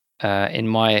in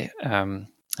my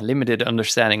limited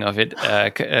understanding of it,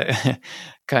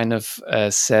 kind of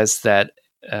says that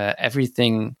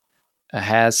everything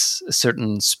has a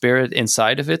certain spirit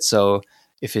inside of it. So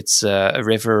if it's a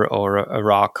river or a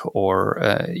rock or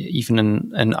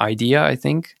even an idea, I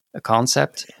think a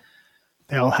concept,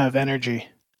 They all have energy.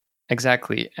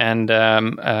 exactly, and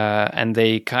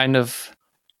they kind of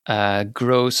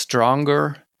grow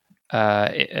stronger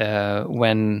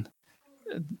when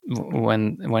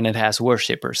it has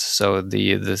worshippers. So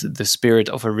the spirit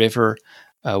of a river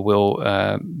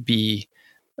will be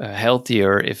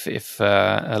healthier if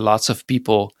lots of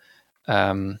people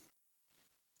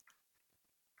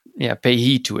pay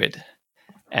heed to it.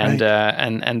 And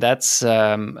Right. and that's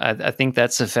I think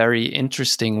that's a very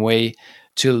interesting way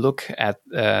to look at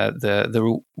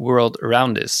the world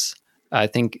around us. I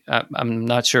think I'm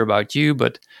not sure about you,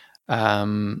 but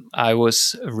I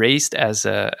was raised as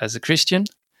a Christian,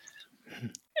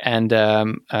 and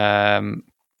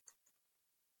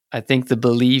I think the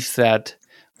belief that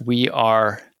we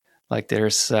are like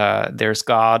there's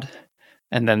God,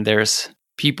 and then there's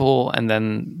people, and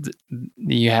then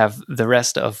you have the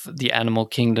rest of the animal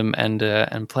kingdom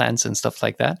and plants and stuff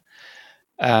like that.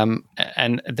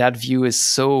 And that view is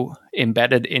so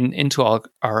embedded into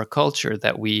our culture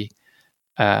that we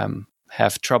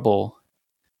have trouble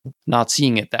not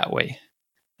seeing it that way.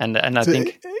 And I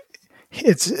think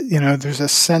It's there's a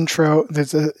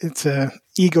it's a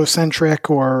egocentric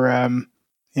or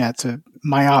it's a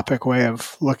myopic way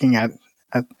of looking at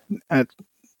at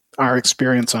our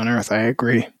experience on Earth. I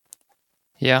agree.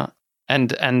 yeah,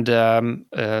 and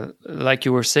like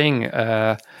you were saying,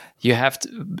 you have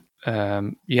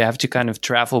to kind of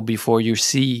travel before you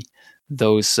see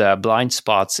those blind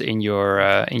spots in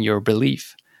your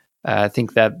belief. I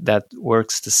think that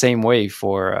works the same way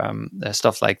for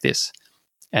stuff like this,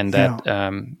 and Yeah.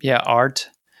 that art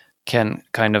can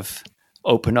kind of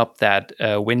open up that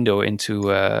window into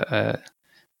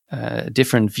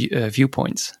different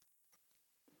viewpoints.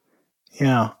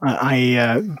 Yeah.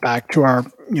 I back to our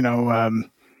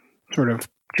sort of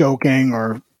joking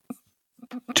or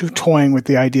to toying with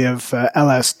the idea of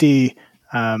LSD.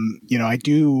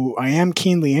 I am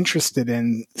keenly interested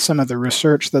in some of the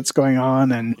research that's going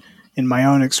on, and in my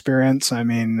own experience, I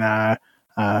mean,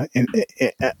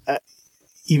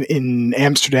 in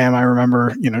Amsterdam, I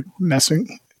remember,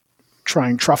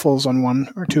 trying truffles on one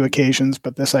or two occasions,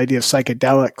 but this idea of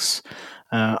psychedelics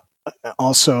uh,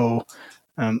 also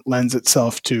lends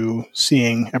itself to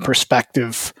seeing a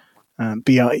perspective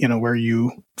beyond, where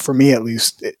for me at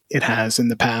least, it has in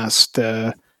the past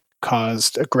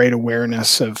caused a great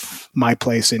awareness of my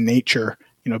place in nature,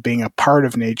 being a part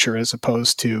of nature as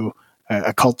opposed to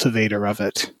a cultivator of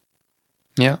it.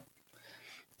 Yeah.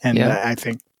 And Yeah. I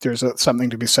think there's something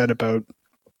to be said about,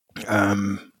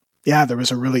 there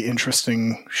was a really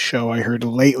interesting show I heard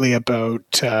lately about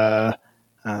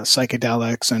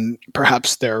psychedelics and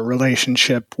perhaps their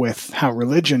relationship with how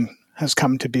religion has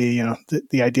come to be.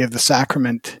 The idea of the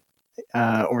sacrament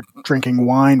or drinking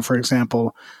wine, for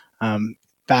example,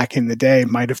 back in the day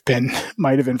might have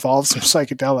involved some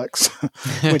psychedelics,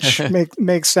 which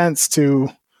makes sense to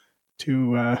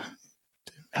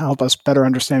help us better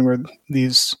understand where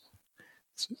these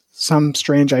some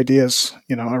strange ideas,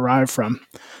 arrive from.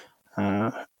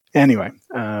 Anyway,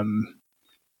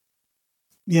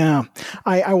 yeah,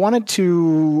 I wanted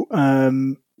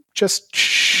to just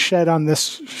shed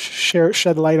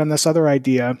light on this other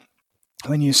idea.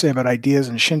 When you say about ideas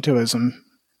and Shintoism,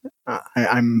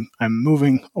 I'm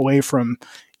moving away from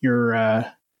your.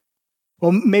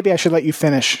 Well, maybe I should let you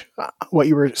finish what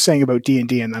you were saying about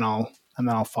D&D, and then I'll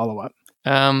follow up.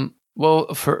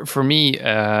 Well, for me,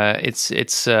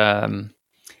 it's a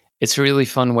really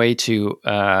fun way to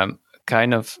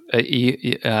kind of.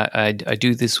 I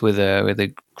do this with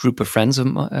a group of friends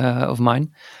of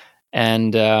mine,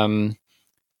 and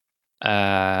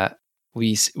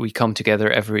we come together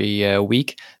every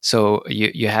week. So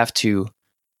you have to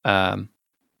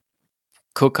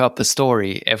cook up a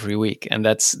story every week, and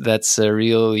that's a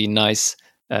really nice.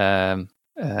 Do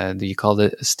you call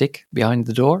it a stick behind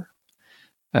the door,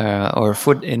 or a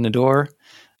foot in the door?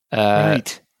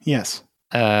 Right. Yes.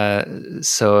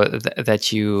 So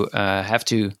that you have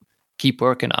to keep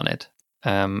working on it.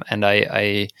 And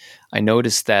I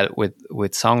noticed that with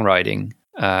songwriting,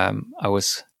 I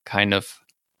was kind of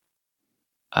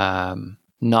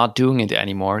not doing it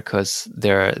anymore because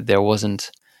there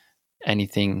wasn't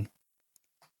anything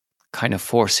kind of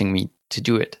forcing me to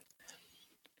do it.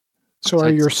 So are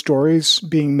your stories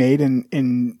being made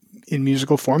in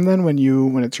musical form then? When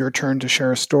it's your turn to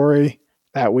share a story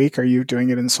that week, are you doing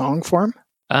it in song form?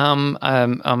 I'm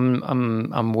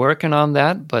working on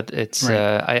that, but it's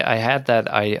Right. I had that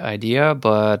idea,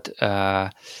 but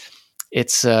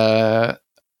it's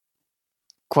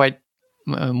quite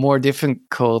more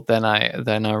difficult than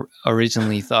I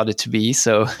originally thought it to be.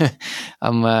 So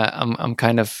I'm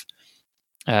kind of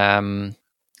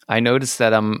I noticed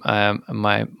that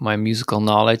my musical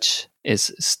knowledge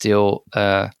is still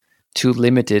too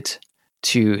limited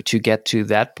to get to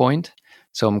that point.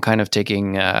 So I'm kind of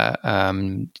taking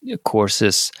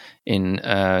courses in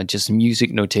just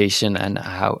music notation and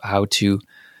how to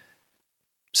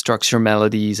structure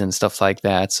melodies and stuff like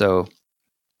that. So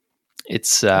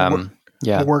it's a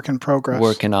work in progress.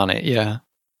 Working on it, yeah.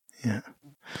 Yeah.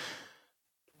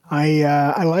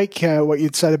 I like what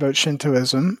you'd said about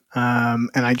Shintoism, and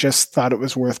I just thought it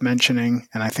was worth mentioning.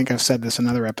 And I think I've said this in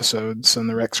other episodes on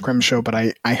the Rex Krim Show, but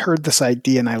I heard this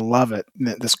idea and I love it.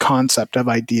 This concept of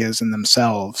ideas in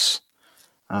themselves,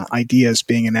 ideas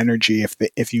being an energy,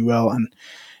 if you will. And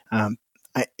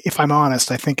if I'm honest,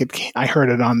 I think I heard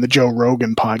it on the Joe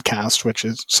Rogan podcast, which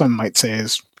is some might say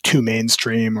is too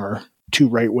mainstream or too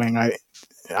right wing.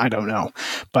 I don't know,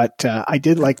 but I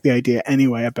did like the idea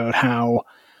anyway about how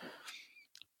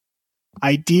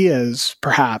ideas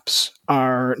perhaps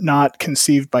are not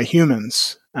conceived by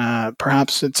humans.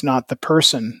 Perhaps it's not the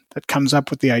person that comes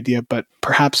up with the idea, but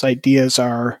perhaps ideas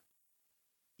are,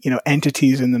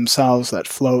 entities in themselves that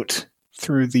float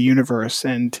through the universe,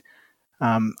 and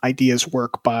ideas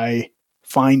work by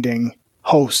finding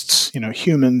hosts,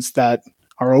 humans that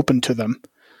are open to them.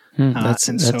 That's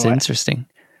interesting.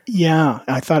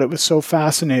 I thought it was so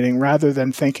fascinating. Rather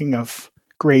than thinking of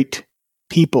great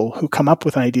people who come up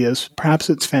with ideas, perhaps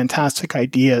it's fantastic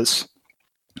ideas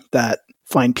that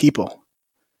find people.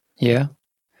 Yeah.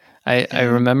 I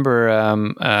remember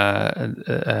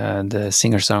the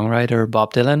singer-songwriter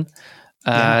Bob Dylan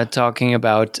talking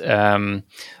about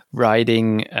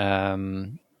writing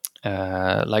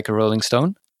like a Rolling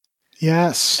Stone.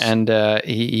 Yes. And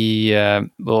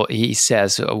he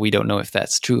says, we don't know if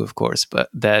that's true, of course, but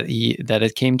that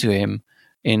it came to him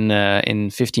in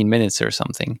 15 minutes or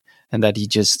something, and that he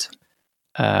just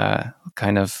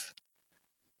kind of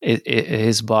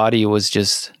his body was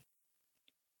just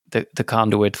the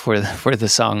conduit for the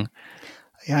song.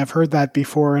 Yeah, I've heard that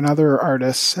before in other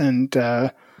artists, and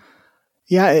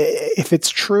if it's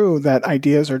true that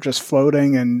ideas are just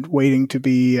floating and waiting to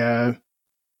be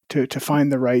to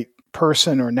find the right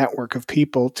person or network of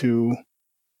people to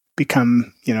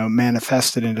become,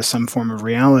 manifested into some form of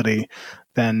reality,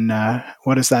 then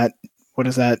what does that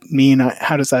mean?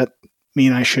 How does that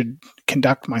mean I should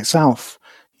conduct myself?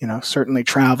 Certainly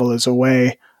travel is a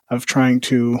way of trying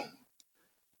to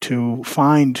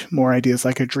find more ideas,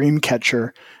 like a dream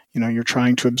catcher. You're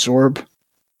trying to absorb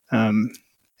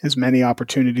as many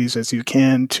opportunities as you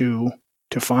can to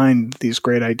find these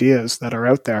great ideas that are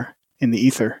out there in the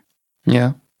ether.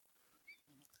 Yeah.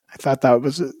 I thought that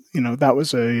was, that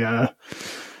was a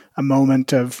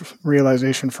moment of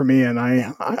realization for me, and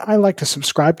I like to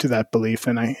subscribe to that belief,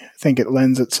 and I think it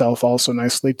lends itself also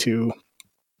nicely to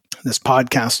this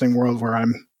podcasting world where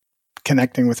I'm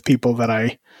connecting with people that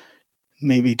I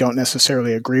maybe don't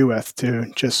necessarily agree with,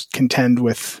 to just contend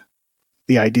with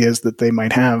the ideas that they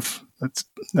might have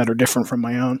that are different from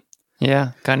my own.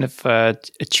 Yeah, kind of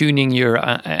tuning your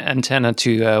antenna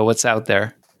to what's out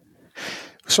there.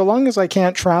 So long as I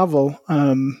can't travel,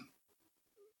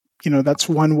 that's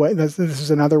one way. This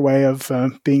is another way of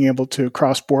being able to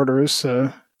cross borders.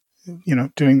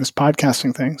 Doing this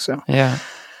podcasting thing. So yeah.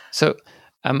 So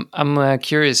I'm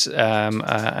curious.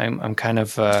 I'm kind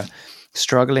of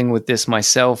struggling with this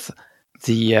myself.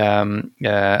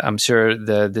 I'm sure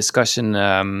the discussion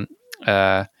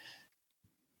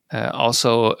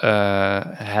also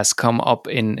has come up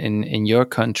in your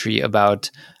country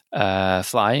about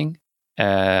flying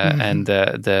and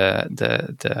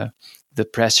the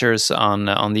pressures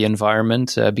on the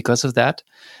environment because of that.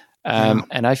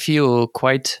 And I feel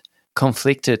quite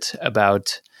conflicted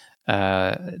about.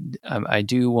 I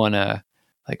do want to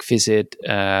visit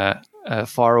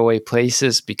faraway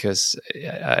places because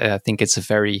I think it's a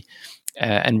very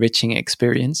enriching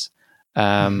experience.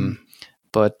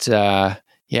 But yeah,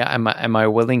 am I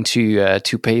willing to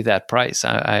pay that price?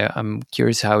 I'm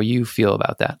curious how you feel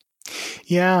about that.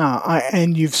 Yeah,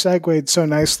 and you've segued so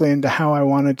nicely into how I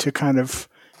wanted to kind of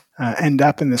end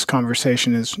up in this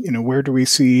conversation. Is where do we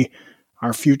see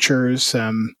our futures?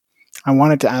 I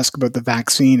wanted to ask about the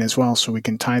vaccine as well, so we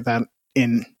can tie that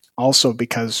in also,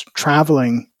 because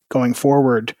traveling going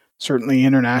forward, certainly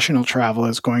international travel,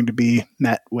 is going to be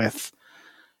met with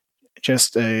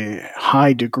just a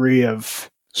high degree of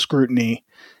scrutiny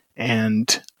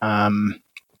and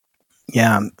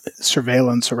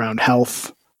surveillance around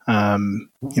health,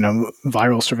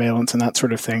 viral surveillance and that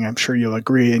sort of thing. I'm sure you'll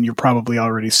agree, and you're probably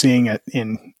already seeing it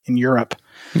in Europe.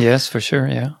 Yes, for sure.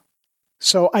 Yeah.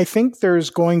 So I think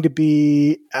there's going to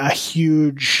be a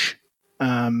huge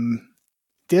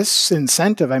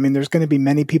disincentive. I mean, there's going to be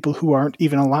many people who aren't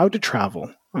even allowed to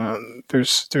travel.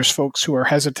 There's folks who are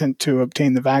hesitant to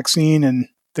obtain the vaccine and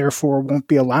therefore won't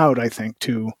be allowed, I think,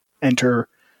 to enter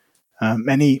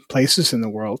many places in the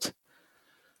world.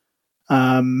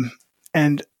 And,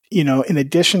 in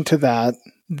addition to that,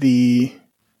 the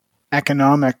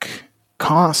economic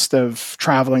cost of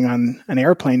traveling on an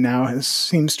airplane now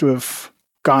seems to have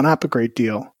gone up a great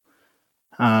deal.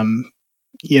 I'm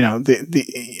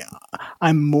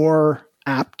more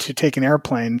apt to take an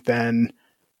airplane than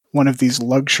one of these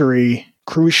luxury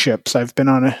cruise ships. I've been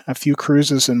on a few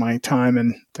cruises in my time,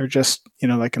 and they're just,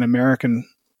 like an American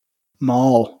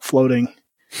mall floating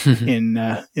in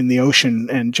the ocean,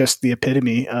 and just the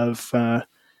epitome of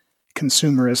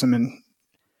consumerism, and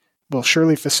will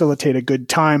surely facilitate a good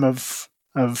time of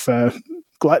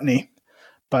gluttony.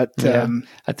 But yeah.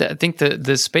 I think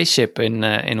the spaceship in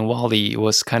Wall-E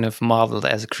was kind of modeled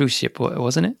as a cruise ship,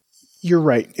 wasn't it? You're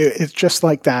right. It's just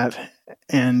like that,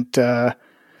 and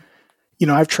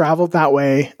I've traveled that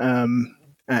way,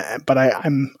 but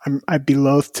I'd be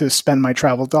loath to spend my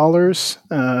travel dollars,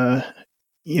 or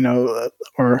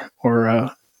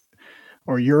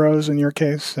euros in your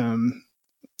case, in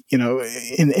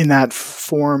that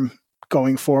form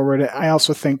going forward. I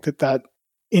also think that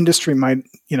industry might,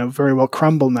 very well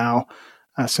crumble now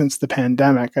since the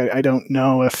pandemic. I don't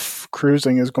know if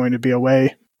cruising is going to be a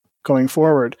way going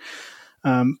forward.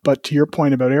 But to your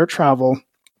point about air travel,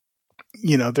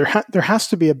 there has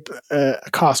to be a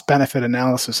cost benefit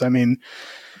analysis. I mean,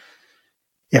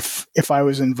 if I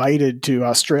was invited to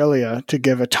Australia to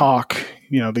give a talk,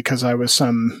 because I was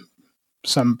some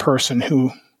person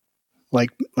who,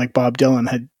 like Bob Dylan,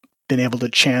 had been able to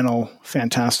channel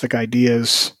fantastic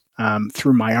ideas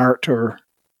through my art or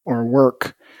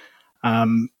work,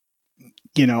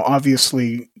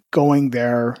 obviously going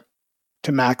there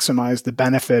to maximize the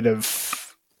benefit of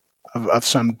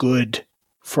some good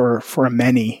for a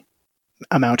many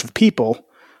amount of people,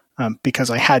 because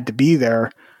I had to be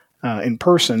there in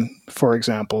person, for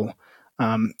example,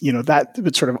 that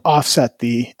would sort of offset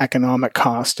the economic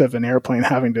cost of an airplane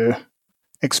having to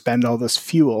expend all this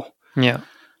fuel. Yeah.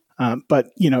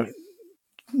 But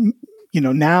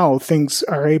now things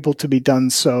are able to be done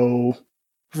so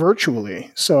virtually.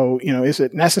 So, is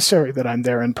it necessary that I'm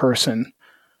there in person?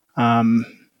 And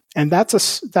that's a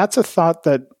thought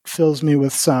that fills me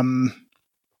with some.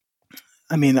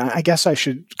 I mean, I guess I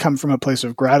should come from a place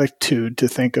of gratitude to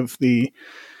think of the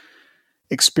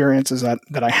experiences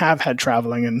that I have had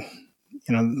traveling, and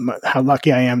how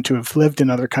lucky I am to have lived in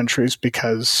other countries,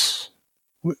 because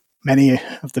many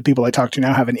of the people I talk to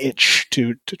now have an itch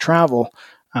to travel.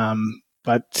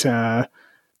 But I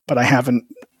haven't,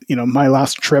 my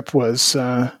last trip was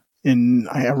I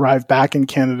arrived back in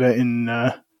Canada in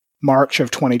March of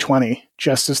 2020,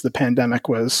 just as the pandemic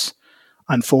was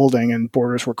unfolding and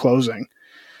borders were closing.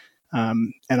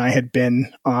 And I had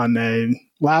been on a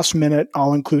last minute,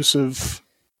 all-inclusive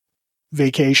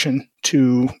vacation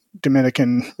to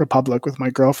Dominican Republic with my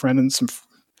girlfriend and some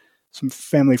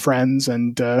family friends,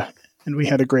 and we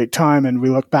had a great time, and we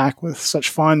look back with such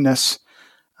fondness.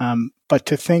 But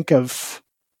to think of,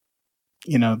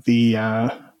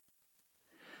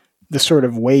 the sort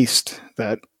of waste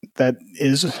that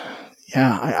is,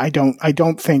 I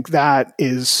don't think that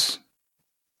is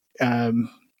a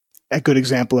good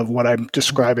example of what I'm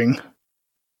describing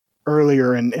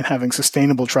earlier in having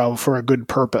sustainable travel for a good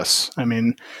purpose. I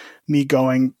mean, me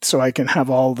going so I can have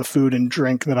all the food and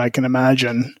drink that I can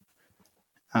imagine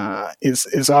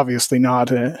is obviously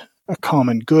not a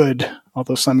common good,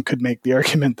 although some could make the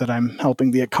argument that I'm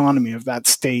helping the economy of that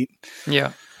state.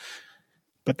 Yeah.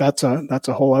 But that's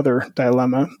a whole other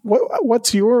dilemma.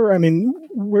 What's your? I mean,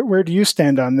 where do you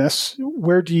stand on this?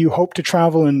 Where do you hope to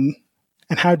travel, and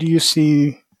how do you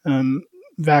see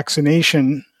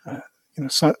vaccination?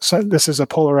 So this is a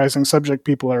polarizing subject.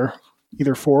 People are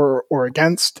either for or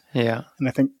against. Yeah, and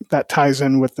I think that ties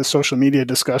in with the social media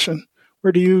discussion.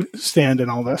 Where do you stand in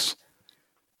all this?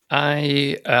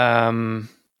 I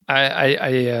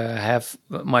have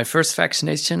my first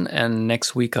vaccination, and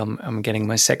next week I'm getting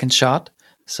my second shot.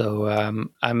 So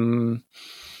I'm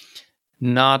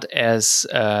not as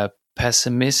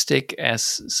pessimistic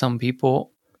as some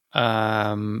people,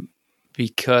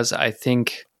 because I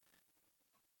think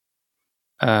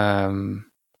I've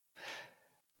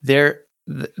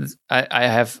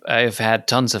had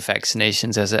tons of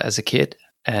vaccinations as a kid,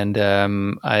 and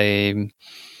I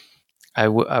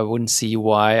wouldn't see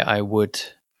why I would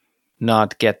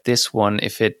not get this one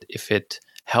if it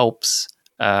helps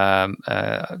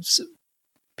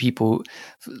people.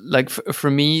 Like for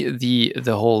me,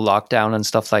 the whole lockdown and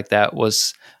stuff like that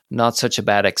was not such a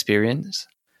bad experience.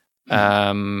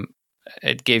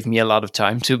 It gave me a lot of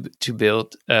time to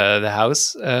build the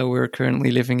house we're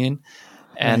currently living in,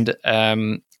 and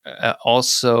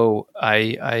also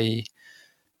I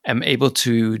am able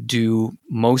to do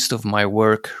most of my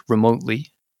work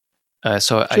remotely.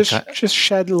 So just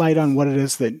shed light on what it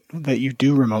is that you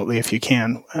do remotely, if you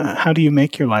can. How do you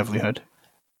make your livelihood?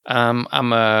 I'm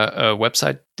a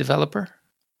website developer.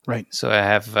 Right. So I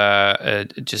have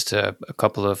just a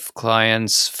couple of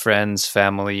clients, friends,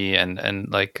 family,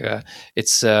 and like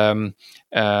it's a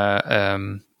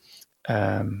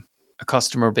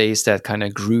customer base that kind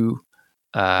of grew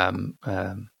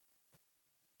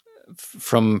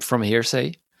from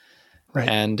hearsay. Right.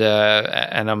 And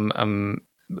I'm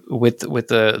with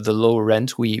the low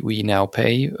rent we now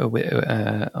pay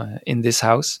in this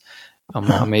house.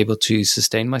 I'm able to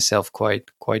sustain myself quite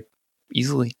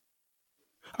easily.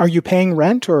 Are you paying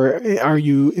rent, or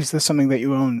is this something that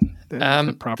you own,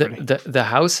 the property? The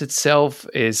house itself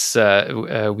is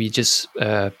we just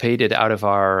paid it out of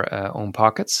our own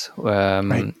pockets.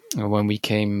 Right. When we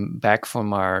came back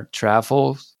from our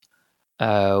travel,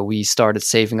 we started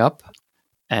saving up,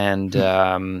 and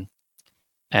I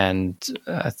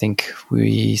think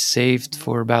we saved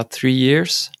for about 3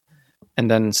 years, and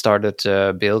then started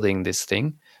building this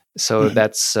thing. So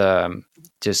that's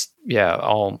just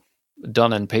all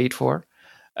done and paid for.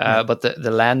 But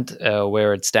the land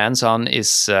where it stands on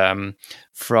is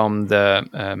from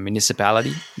the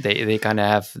municipality. They kind of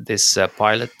have this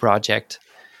pilot project,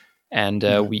 and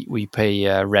we pay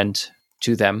rent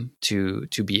to them to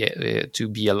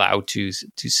be allowed to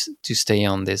stay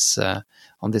on this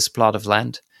plot of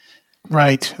land.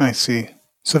 Right, I see.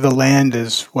 So the land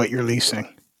is what you're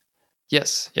leasing.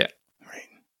 Yes. Yeah.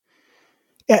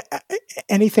 Right.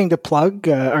 Anything to plug?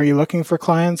 Are you looking for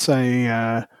clients?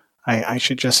 I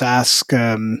should just ask.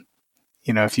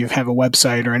 If you have a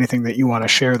website or anything that you want to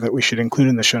share that we should include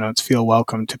in the show notes, feel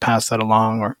welcome to pass that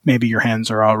along. Or maybe your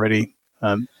hands are already.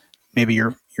 Maybe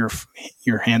your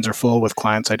hands are full with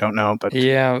clients. I don't know, but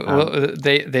well,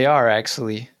 they are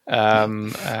actually.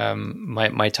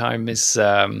 My time is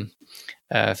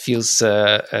feels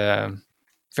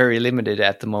very limited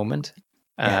at the moment.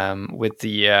 With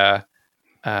the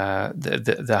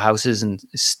house isn't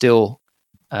still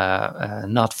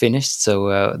not finished,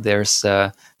 so there's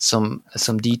some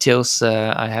details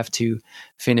I have to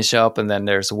finish up, and then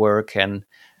there's work. And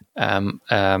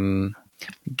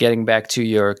getting back to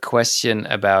your question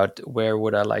about where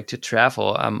would I like to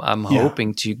travel, I'm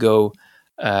hoping to go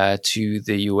to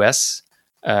the US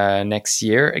next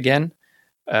year again,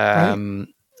 to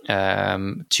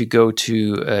go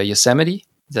to Yosemite,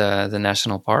 the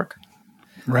national park.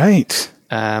 Right.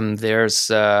 There's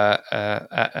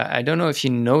I don't know if you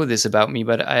know this about me,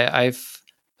 but I've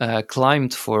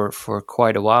climbed for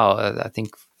quite a while. I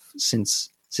think since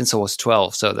I was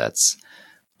 12, so that's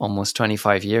almost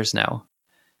 25 years now.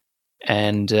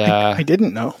 And I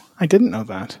didn't know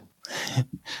that.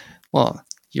 Well,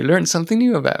 you learned something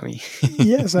new about me.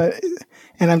 Yes,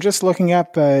 and I'm just looking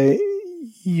up.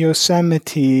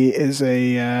 Yosemite is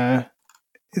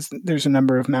there's a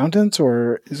number of mountains,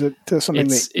 or is it something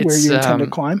that where you intend to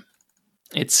climb?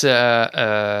 It's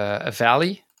a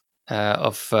valley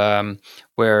of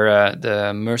where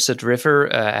the Merced River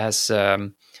has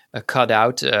cut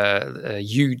out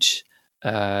huge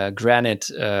granite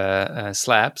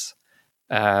slabs.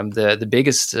 The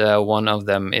biggest one of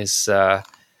them is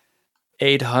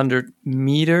 800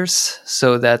 meters,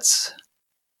 so that's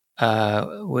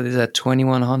what is that,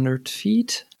 2,100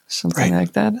 feet, something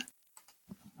like that.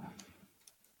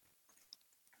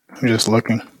 I'm just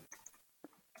looking.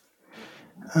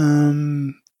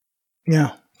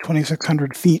 Yeah,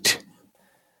 2,600 feet.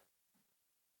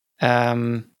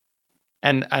 And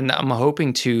I'm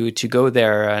hoping to go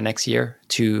there next year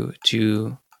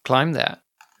to climb that.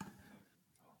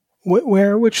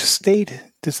 Which state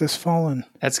does this fall in?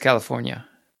 That's California.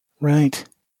 Right.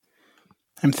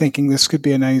 I'm thinking this could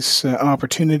be a nice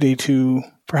opportunity to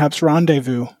perhaps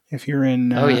rendezvous if you're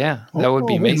in. Oh yeah, that would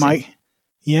be amazing.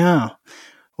 Yeah.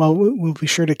 Well, we'll be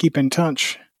sure to keep in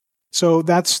touch. So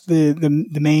that's the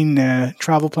main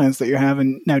travel plans that you have.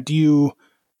 And now, do you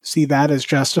see that as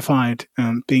justified,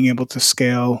 being able to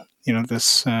scale,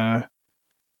 this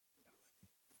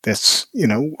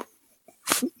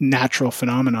natural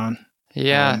phenomenon?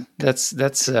 Yeah,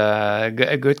 that's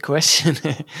a good question.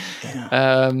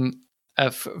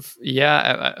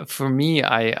 For me,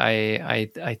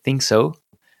 I think so.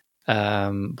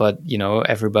 But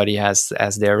everybody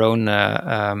has their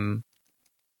own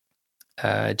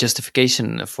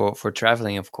justification for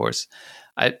traveling. Of course,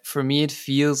 for me, it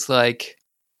feels like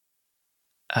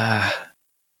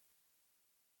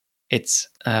it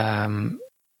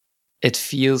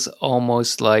feels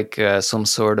almost like some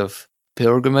sort of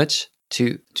pilgrimage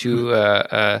to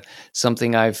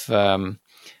something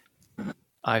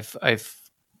I've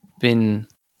been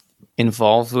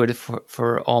involved with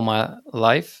for all my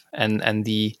life, and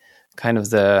the kind of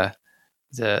the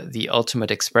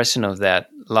ultimate expression of that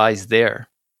lies there.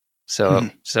 So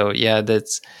yeah,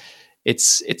 that's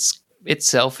it's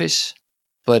selfish,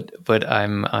 but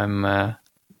I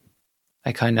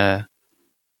kind of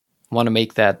want to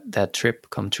make that trip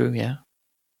come true. Yeah,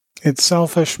 it's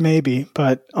selfish maybe,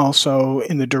 but also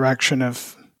in the direction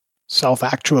of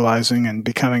self-actualizing and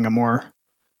becoming a more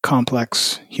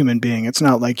complex human being. It's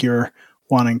not like you're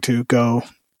wanting to go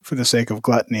for the sake of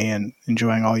gluttony and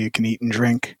enjoying all you can eat and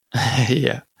drink.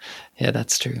 yeah,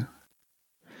 that's true.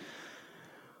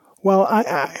 Well,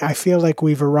 I feel like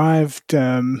we've arrived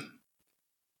at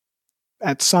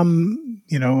some,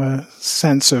 a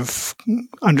sense of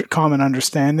common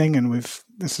understanding, and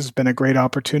this has been a great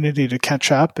opportunity to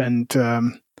catch up. And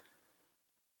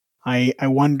I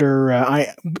wonder,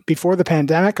 before the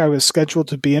pandemic, I was scheduled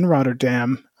to be in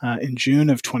Rotterdam in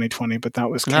June of 2020, but that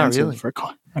was canceled for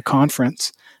a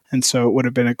conference, and so it would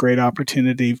have been a great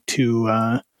opportunity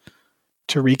to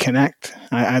reconnect.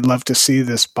 I'd love to see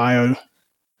this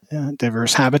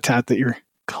biodiverse habitat that you're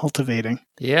cultivating.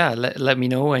 Yeah, let me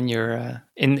know when you're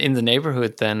in the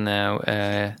neighborhood. Then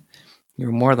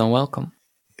you're more than welcome.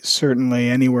 Certainly,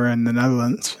 anywhere in the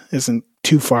Netherlands isn't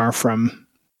too far from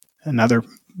another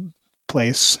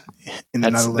place in the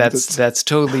Netherlands. That's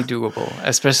totally doable,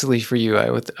 especially for you. I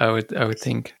would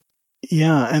think.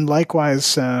 Yeah, and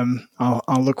likewise, I'll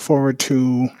look forward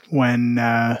to when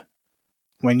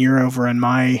you're over in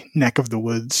my neck of the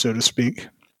woods, so to speak.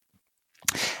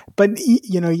 But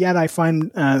yet I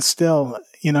find still,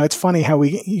 it's funny how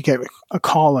you get a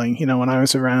calling. When I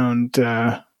was around,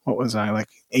 what was I, like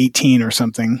 18 or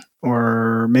something,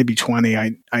 or maybe 20,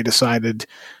 I decided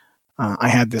I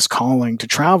had this calling to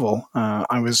travel.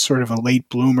 I was sort of a late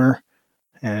bloomer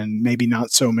and maybe not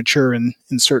so mature in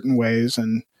certain ways,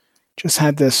 and just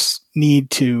had this need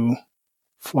to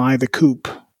fly the coop,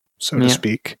 so to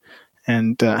speak,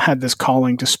 and had this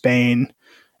calling to Spain.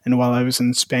 And while I was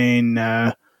in Spain,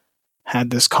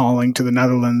 had this calling to the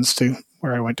Netherlands, to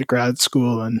where I went to grad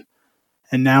school, and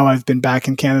now I've been back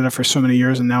in Canada for so many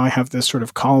years, and now I have this sort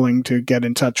of calling to get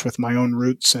in touch with my own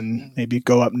roots and maybe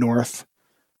go up north,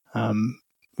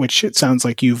 which it sounds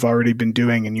like you've already been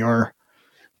doing in your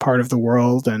part of the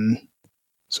world. And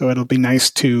so it'll be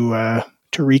nice to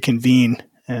reconvene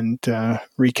and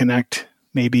reconnect,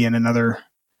 maybe in another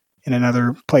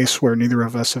place where neither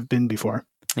of us have been before.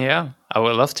 Yeah, I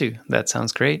would love to. That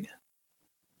sounds great.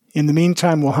 In the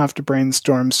meantime, we'll have to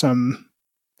brainstorm some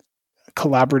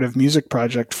collaborative music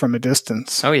project from a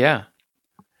distance. Oh yeah,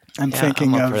 I'm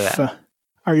thinking of.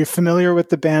 Are you familiar with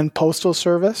the band Postal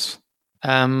Service?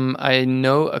 I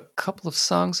know a couple of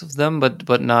songs of them,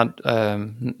 but not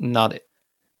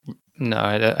No,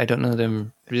 I don't know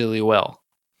them really well.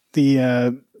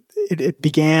 It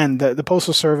began, the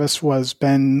Postal Service was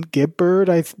Ben Gibbard,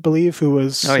 I believe, who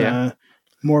was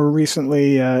more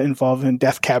recently involved in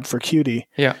Death Cab for Cutie.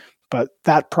 Yeah. But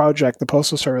that project, the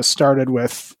Postal Service, started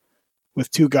with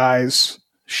two guys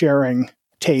sharing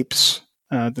tapes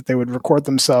that they would record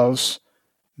themselves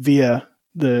via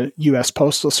the U.S.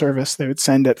 Postal Service. They would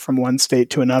send it from one state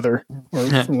to another, or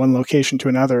from one location to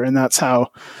another, and that's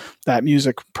how that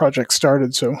music project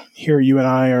started. So here you and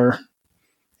I are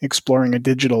exploring a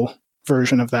digital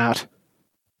version of that.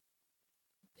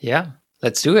 Yeah,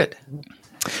 let's do it.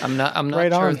 I'm not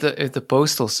Right sure on. if the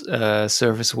postal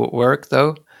service would work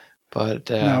though, but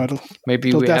No,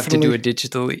 maybe we have to do it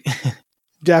digitally.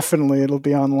 Definitely, it'll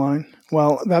be online.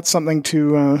 Well, that's something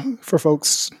to for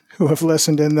folks who have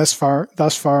listened in thus far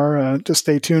to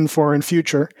stay tuned for in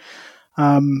future.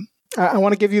 I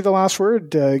want to give you the last word,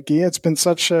 Guy. It's been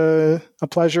such a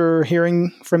pleasure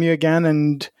hearing from you again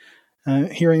and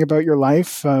hearing about your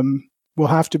life. We'll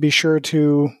have to be sure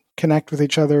to connect with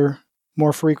each other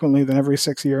more frequently than every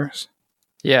 6 years.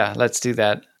 Yeah, let's do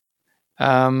that.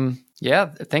 Yeah,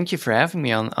 thank you for having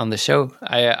me on the show.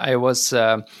 I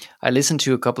listened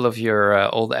to a couple of your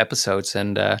old episodes,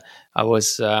 and I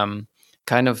was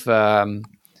kind of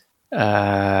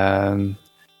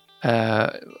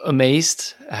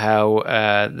amazed how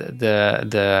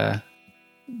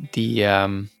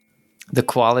the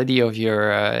quality of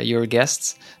your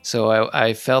guests. So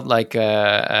I felt like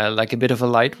a bit of a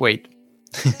lightweight.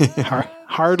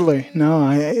 Hardly.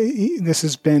 No, this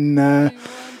has been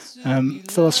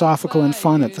philosophical and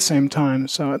fun at the same time.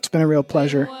 So it's been a real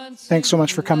pleasure. Thanks so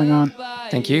much for coming on.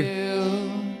 Thank you.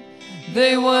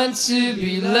 They want to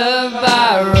be loved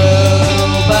by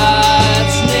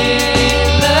robots,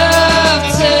 need love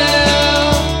too.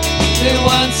 They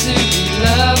want to be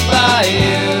loved by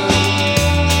you.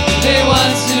 They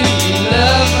want to be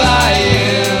loved by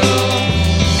you.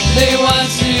 They want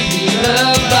to be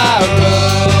loved by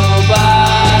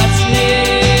robots,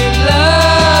 need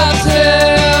love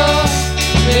too.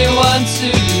 They want to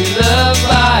be loved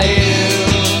by you.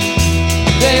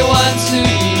 They want to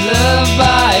be loved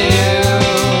by you.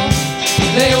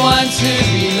 They want to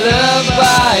be loved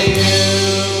by you.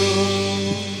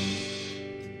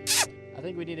 I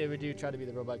think we do try to be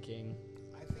the Robot King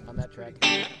on that track.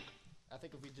 I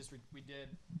think if we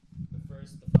did the fire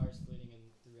splitting and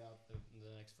throughout the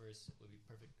next verse, it would be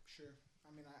perfect. Sure.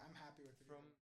 I mean, I'm happy with it.